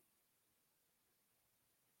anytime.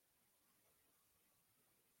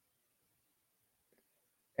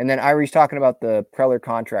 And then Irie's talking about the Preller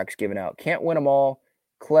contracts given out. Can't win them all.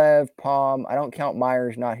 Clev, Palm. I don't count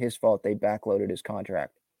Myers. Not his fault. They backloaded his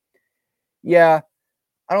contract. Yeah,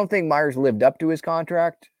 I don't think Myers lived up to his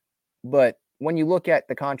contract. But when you look at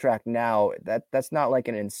the contract now, that's not like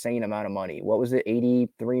an insane amount of money. What was it?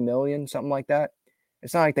 83 million, something like that.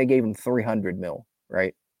 It's not like they gave him 300 mil,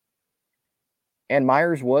 right? And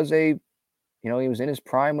Myers was he was in his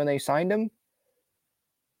prime when they signed him.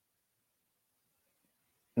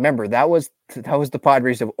 Remember, that was the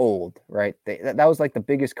Padres of old, right? That was like the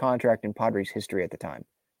biggest contract in Padres history at the time.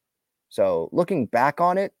 So looking back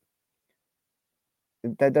on it,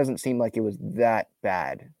 that doesn't seem like it was that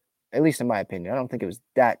bad, at least in my opinion. I don't think it was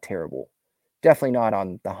that terrible. Definitely not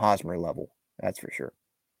on the Hosmer level, that's for sure.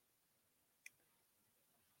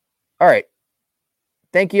 All right.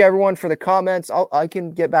 Thank you, everyone, for the comments. I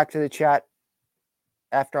can get back to the chat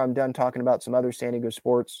after I'm done talking about some other San Diego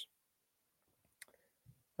sports.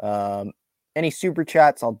 Any super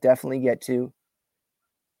chats I'll definitely get to.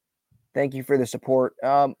 Thank you for the support.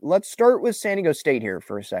 Let's start with San Diego State here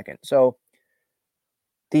for a second. So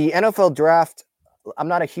the NFL draft, I'm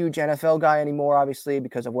not a huge NFL guy anymore, obviously,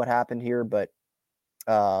 because of what happened here, but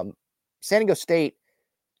San Diego State,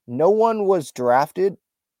 no one was drafted.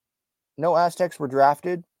 No Aztecs were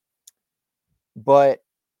drafted, but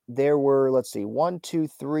there were, let's see, 1, 2,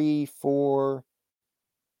 3, 4,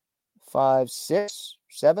 5, 6,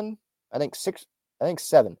 7. I think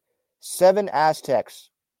 7. 7 Aztecs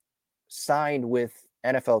signed with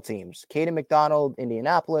NFL teams. Caden McDonald,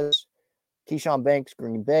 Indianapolis. Keyshawn Banks,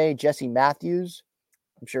 Green Bay. Jesse Matthews.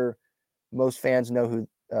 I'm sure most fans know who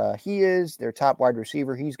he is. Their top wide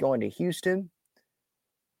receiver. He's going to Houston.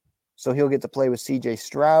 So he'll get to play with C.J.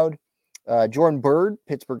 Stroud. Jordan Byrd,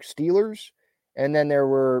 Pittsburgh Steelers. And then there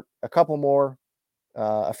were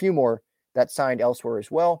a few more that signed elsewhere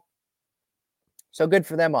as well. So good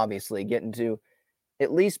for them, obviously, getting to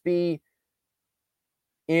at least be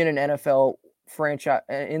in an NFL franchise,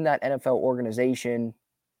 in that NFL organization,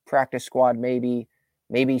 practice squad, maybe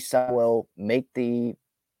some will make the,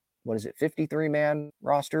 53-man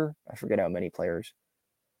roster? I forget how many players.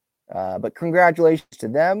 But congratulations to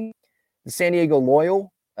them. The San Diego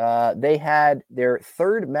Loyal, they had their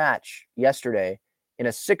third match yesterday in a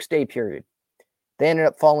 6-day period. They ended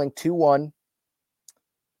up falling 2-1.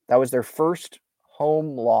 That was their first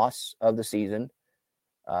home loss of the season.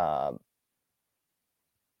 I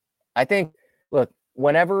think, look,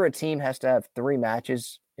 whenever a team has to have 3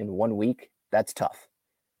 matches in 1 week, that's tough.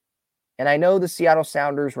 And I know the Seattle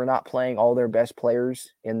Sounders were not playing all their best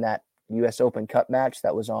players in that U.S. Open Cup match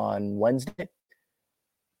that was on Wednesday.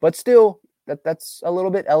 But still, that's a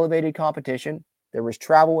little bit elevated competition. There was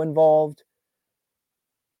travel involved.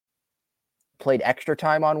 Played extra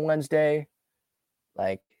time on Wednesday.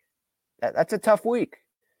 Like, that's a tough week.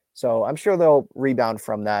 So I'm sure they'll rebound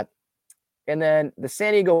from that. And then the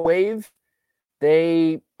San Diego Wave,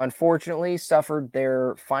 they unfortunately suffered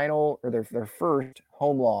their final, or their first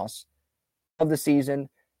home loss of the season,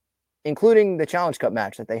 including the Challenge Cup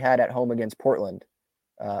match that they had at home against Portland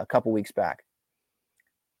a couple weeks back.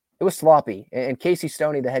 It was sloppy. And Casey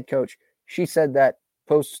Stoney, the head coach, she said that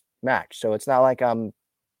post-match. So it's not like I'm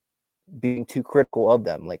being too critical of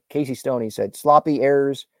them. Like Casey Stoney said, sloppy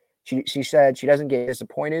errors. She said she doesn't get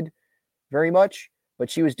disappointed very much,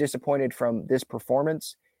 but she was disappointed from this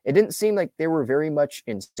performance. It didn't seem like they were very much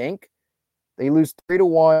in sync. They lose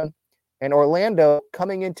 3-1. And Orlando,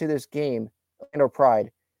 coming into this game, Orlando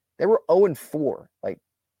Pride, they were 0-4. Like,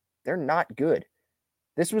 they're not good.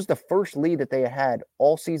 This was the first lead that they had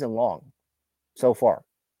all season long so far.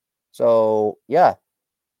 So, yeah,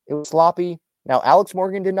 it was sloppy. Now, Alex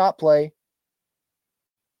Morgan did not play.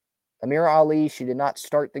 Amira Ali, she did not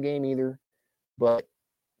start the game either. But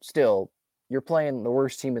still, you're playing the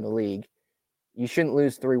worst team in the league. You shouldn't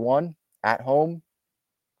lose 3-1 at home.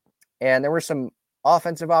 And there were some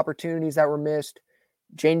offensive opportunities that were missed.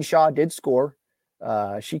 Jane Shaw did score.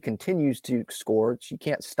 She continues to score. She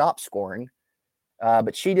can't stop scoring.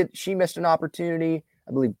 But she missed an opportunity.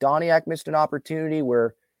 I believe Doniak missed an opportunity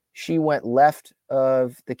where she went left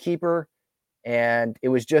of the keeper, and it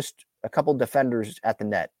was just a couple defenders at the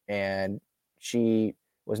net, and she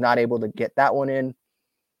was not able to get that one in.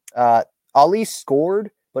 Ali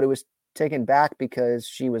scored, but it was taken back because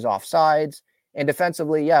she was offsides. And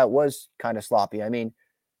defensively, yeah, it was kind of sloppy. I mean,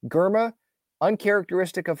 Girma,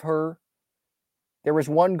 uncharacteristic of her, there was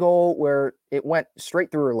one goal where it went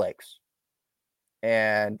straight through her legs.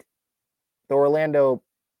 And the Orlando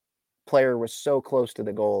player was so close to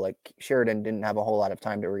the goal, like Sheridan didn't have a whole lot of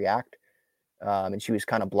time to react. And she was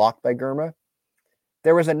kind of blocked by Girma.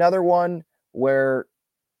 There was another one where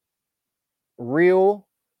Real,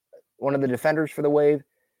 one of the defenders for the Wave,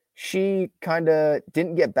 she kind of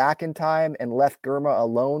didn't get back in time and left Girma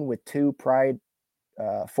alone with 2 Pride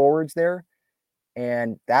forwards there.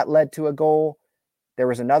 And that led to a goal. There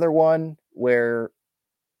was another one where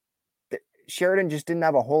Sheridan just didn't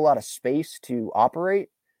have a whole lot of space to operate.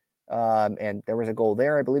 And there was a goal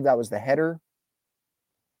there. I believe that was the header.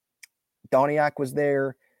 Doniak was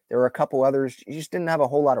there. There were a couple others. She just didn't have a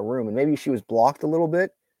whole lot of room. And maybe she was blocked a little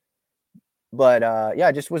bit. But,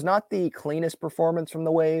 yeah, just was not the cleanest performance from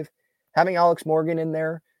the Wave. Having Alex Morgan in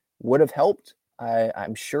there would have helped,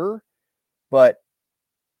 I'm sure. But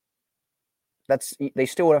they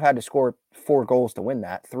still would have had to score 4 goals to win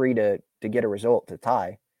that, 3 to get a result to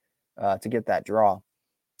tie, to get that draw.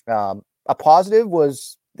 A positive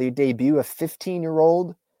was the debut of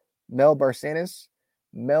 15-year-old Mel Barcenas.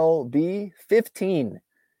 Mel B, 15.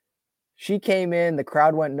 She came in, the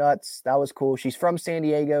crowd went nuts. That was cool. She's from San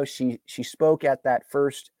Diego. She spoke at that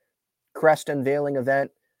first crest unveiling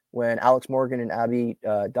event when Alex Morgan and Abby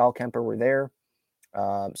Dahlkemper were there.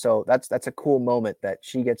 So that's a cool moment that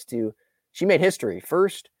she gets to. She made history,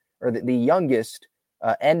 first, or the youngest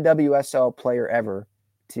NWSL player ever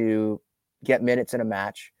to get minutes in a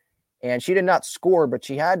match. And she did not score, but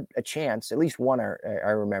she had a chance, at least one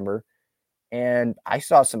I remember. And I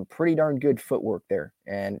saw some pretty darn good footwork there.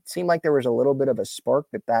 And it seemed like there was a little bit of a spark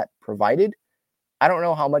that provided. I don't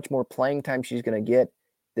know how much more playing time she's going to get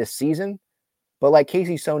this season. But like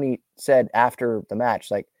Casey Stoney said after the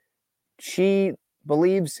match, like, she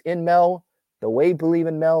believes in Mel, the Wave believe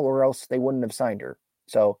in Mel, or else they wouldn't have signed her.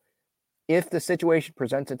 So if the situation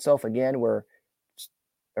presents itself again where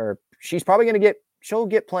she's probably going to she'll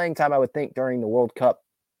get playing time, I would think, during the World Cup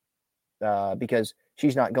because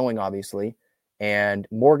she's not going, obviously. And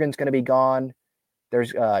Morgan's going to be gone.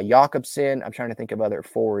 There's Jakobsen. I'm trying to think of other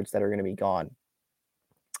forwards that are going to be gone.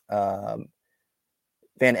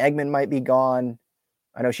 Van Egmond might be gone.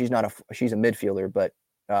 I know she's a midfielder, but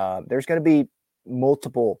there's going to be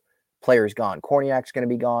multiple players gone. Korniak's going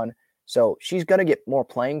to be gone. So she's going to get more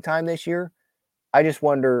playing time this year. I just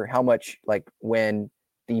wonder how much, like when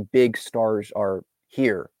the big stars are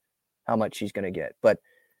here, how much she's going to get. But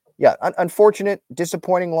yeah, unfortunate,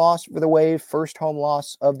 disappointing loss for the Wave. First home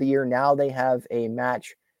loss of the year. Now they have a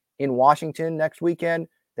match in Washington next weekend.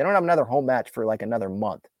 They don't have another home match for like another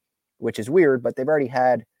month, which is weird, but they've already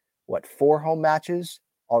had, 4 home matches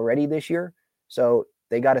already this year. So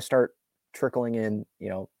they got to start trickling in,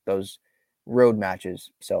 those road matches.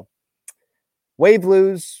 So Wave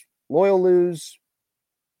lose, Loyal lose,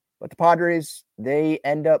 but the Padres, they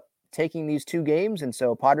end up taking these 2 games. And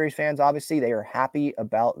so Padres fans, obviously, they are happy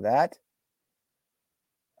about that.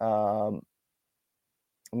 I'm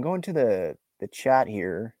going to the chat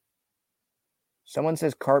here. Someone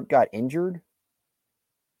says Carp got injured.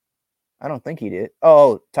 I don't think he did.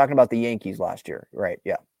 Oh, talking about the Yankees last year. Right.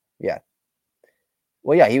 Yeah. Yeah.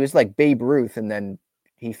 Well, yeah, he was like Babe Ruth, and then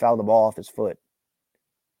he fouled the ball off his foot.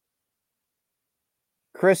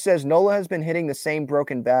 Chris says Nola has been hitting the same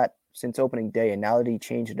broken bat since opening day, and now that he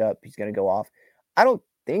changed it up, he's going to go off. I don't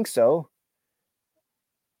think so.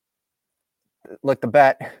 Look, the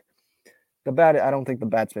bat, I don't think the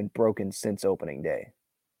bat's been broken since opening day.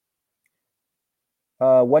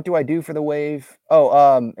 What do I do for the Wave?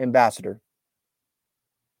 Oh, ambassador.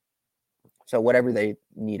 So whatever they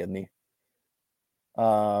need of me.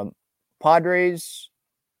 Padres,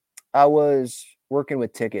 I was working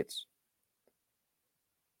with tickets.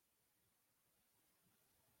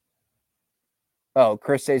 Oh,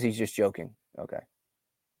 Chris says he's just joking. Okay.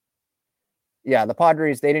 Yeah, the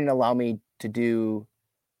Padres, they didn't allow me to do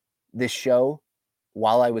this show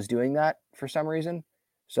while I was doing that for some reason.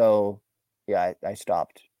 So, yeah, I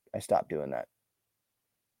stopped doing that.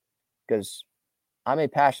 Because I'm a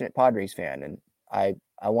passionate Padres fan, and I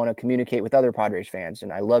want to communicate with other Padres fans,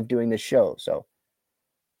 and I love doing this show. So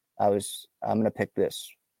I'm going to pick this.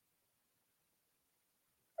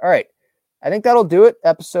 All right. I think that'll do it.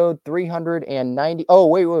 Episode 390. Oh,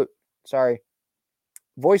 wait. Sorry.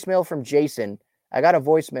 Voicemail from Jason. I got a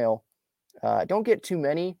voicemail. Don't get too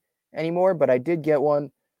many anymore, but I did get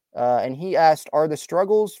one. And he asked, are the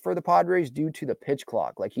struggles for the Padres due to the pitch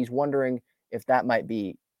clock? Like, he's wondering if that might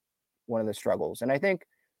be one of the struggles. And I think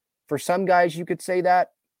for some guys you could say that,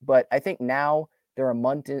 but I think now they're a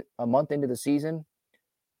month into the season.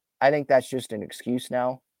 I think that's just an excuse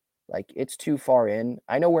now. Like, it's too far in.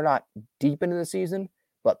 I know we're not deep into the season,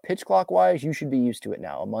 but pitch clock wise, you should be used to it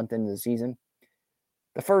now, a month into the season.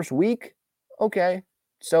 The first week, okay.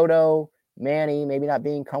 Soto, Manny, maybe not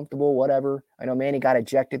being comfortable, whatever. I know Manny got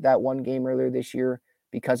ejected that one game earlier this year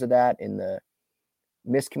because of that, in the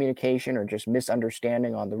miscommunication or just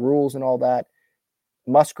misunderstanding on the rules and all that.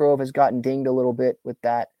 Musgrove has gotten dinged a little bit with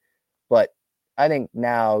that. But I think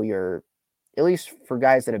now you're, at least for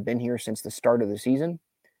guys that have been here since the start of the season,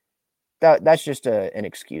 that's just an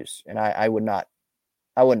excuse. And I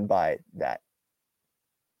wouldn't buy that.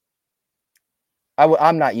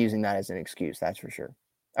 I'm not using that as an excuse, that's for sure.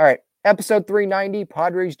 All right, episode 390,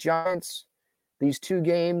 Padres Giants. These 2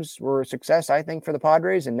 games were a success, I think, for the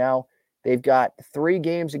Padres, and now they've got 3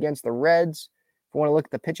 games against the Reds. If you want to look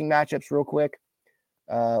at the pitching matchups real quick,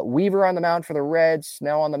 Weaver on the mound for the Reds,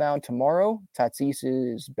 Snell on the mound tomorrow. Tatis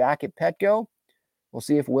is back at Petco. We'll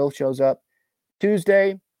see if Will shows up.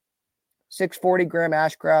 Tuesday, 640 Graham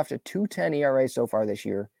Ashcraft, a 2.10 ERA so far this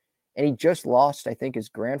year, and he just lost, I think, his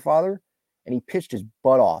grandfather, and he pitched his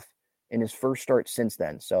butt off in his first start since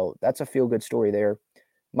then. So that's a feel-good story there.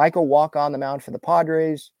 Michael Walker on the mound for the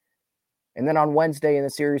Padres. And then on Wednesday in the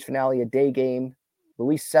series finale, a day game,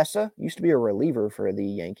 Luis Cessa used to be a reliever for the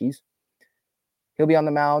Yankees. He'll be on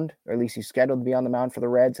the mound, or at least he's scheduled to be on the mound for the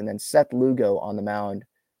Reds. And then Seth Lugo on the mound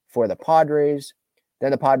for the Padres.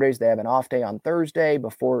 Then the Padres, they have an off day on Thursday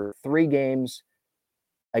before 3 games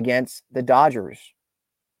against the Dodgers.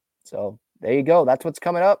 So there you go. That's what's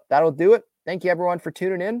coming up. That'll do it. Thank you, everyone, for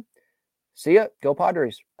tuning in. See ya. Go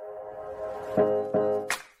Padres.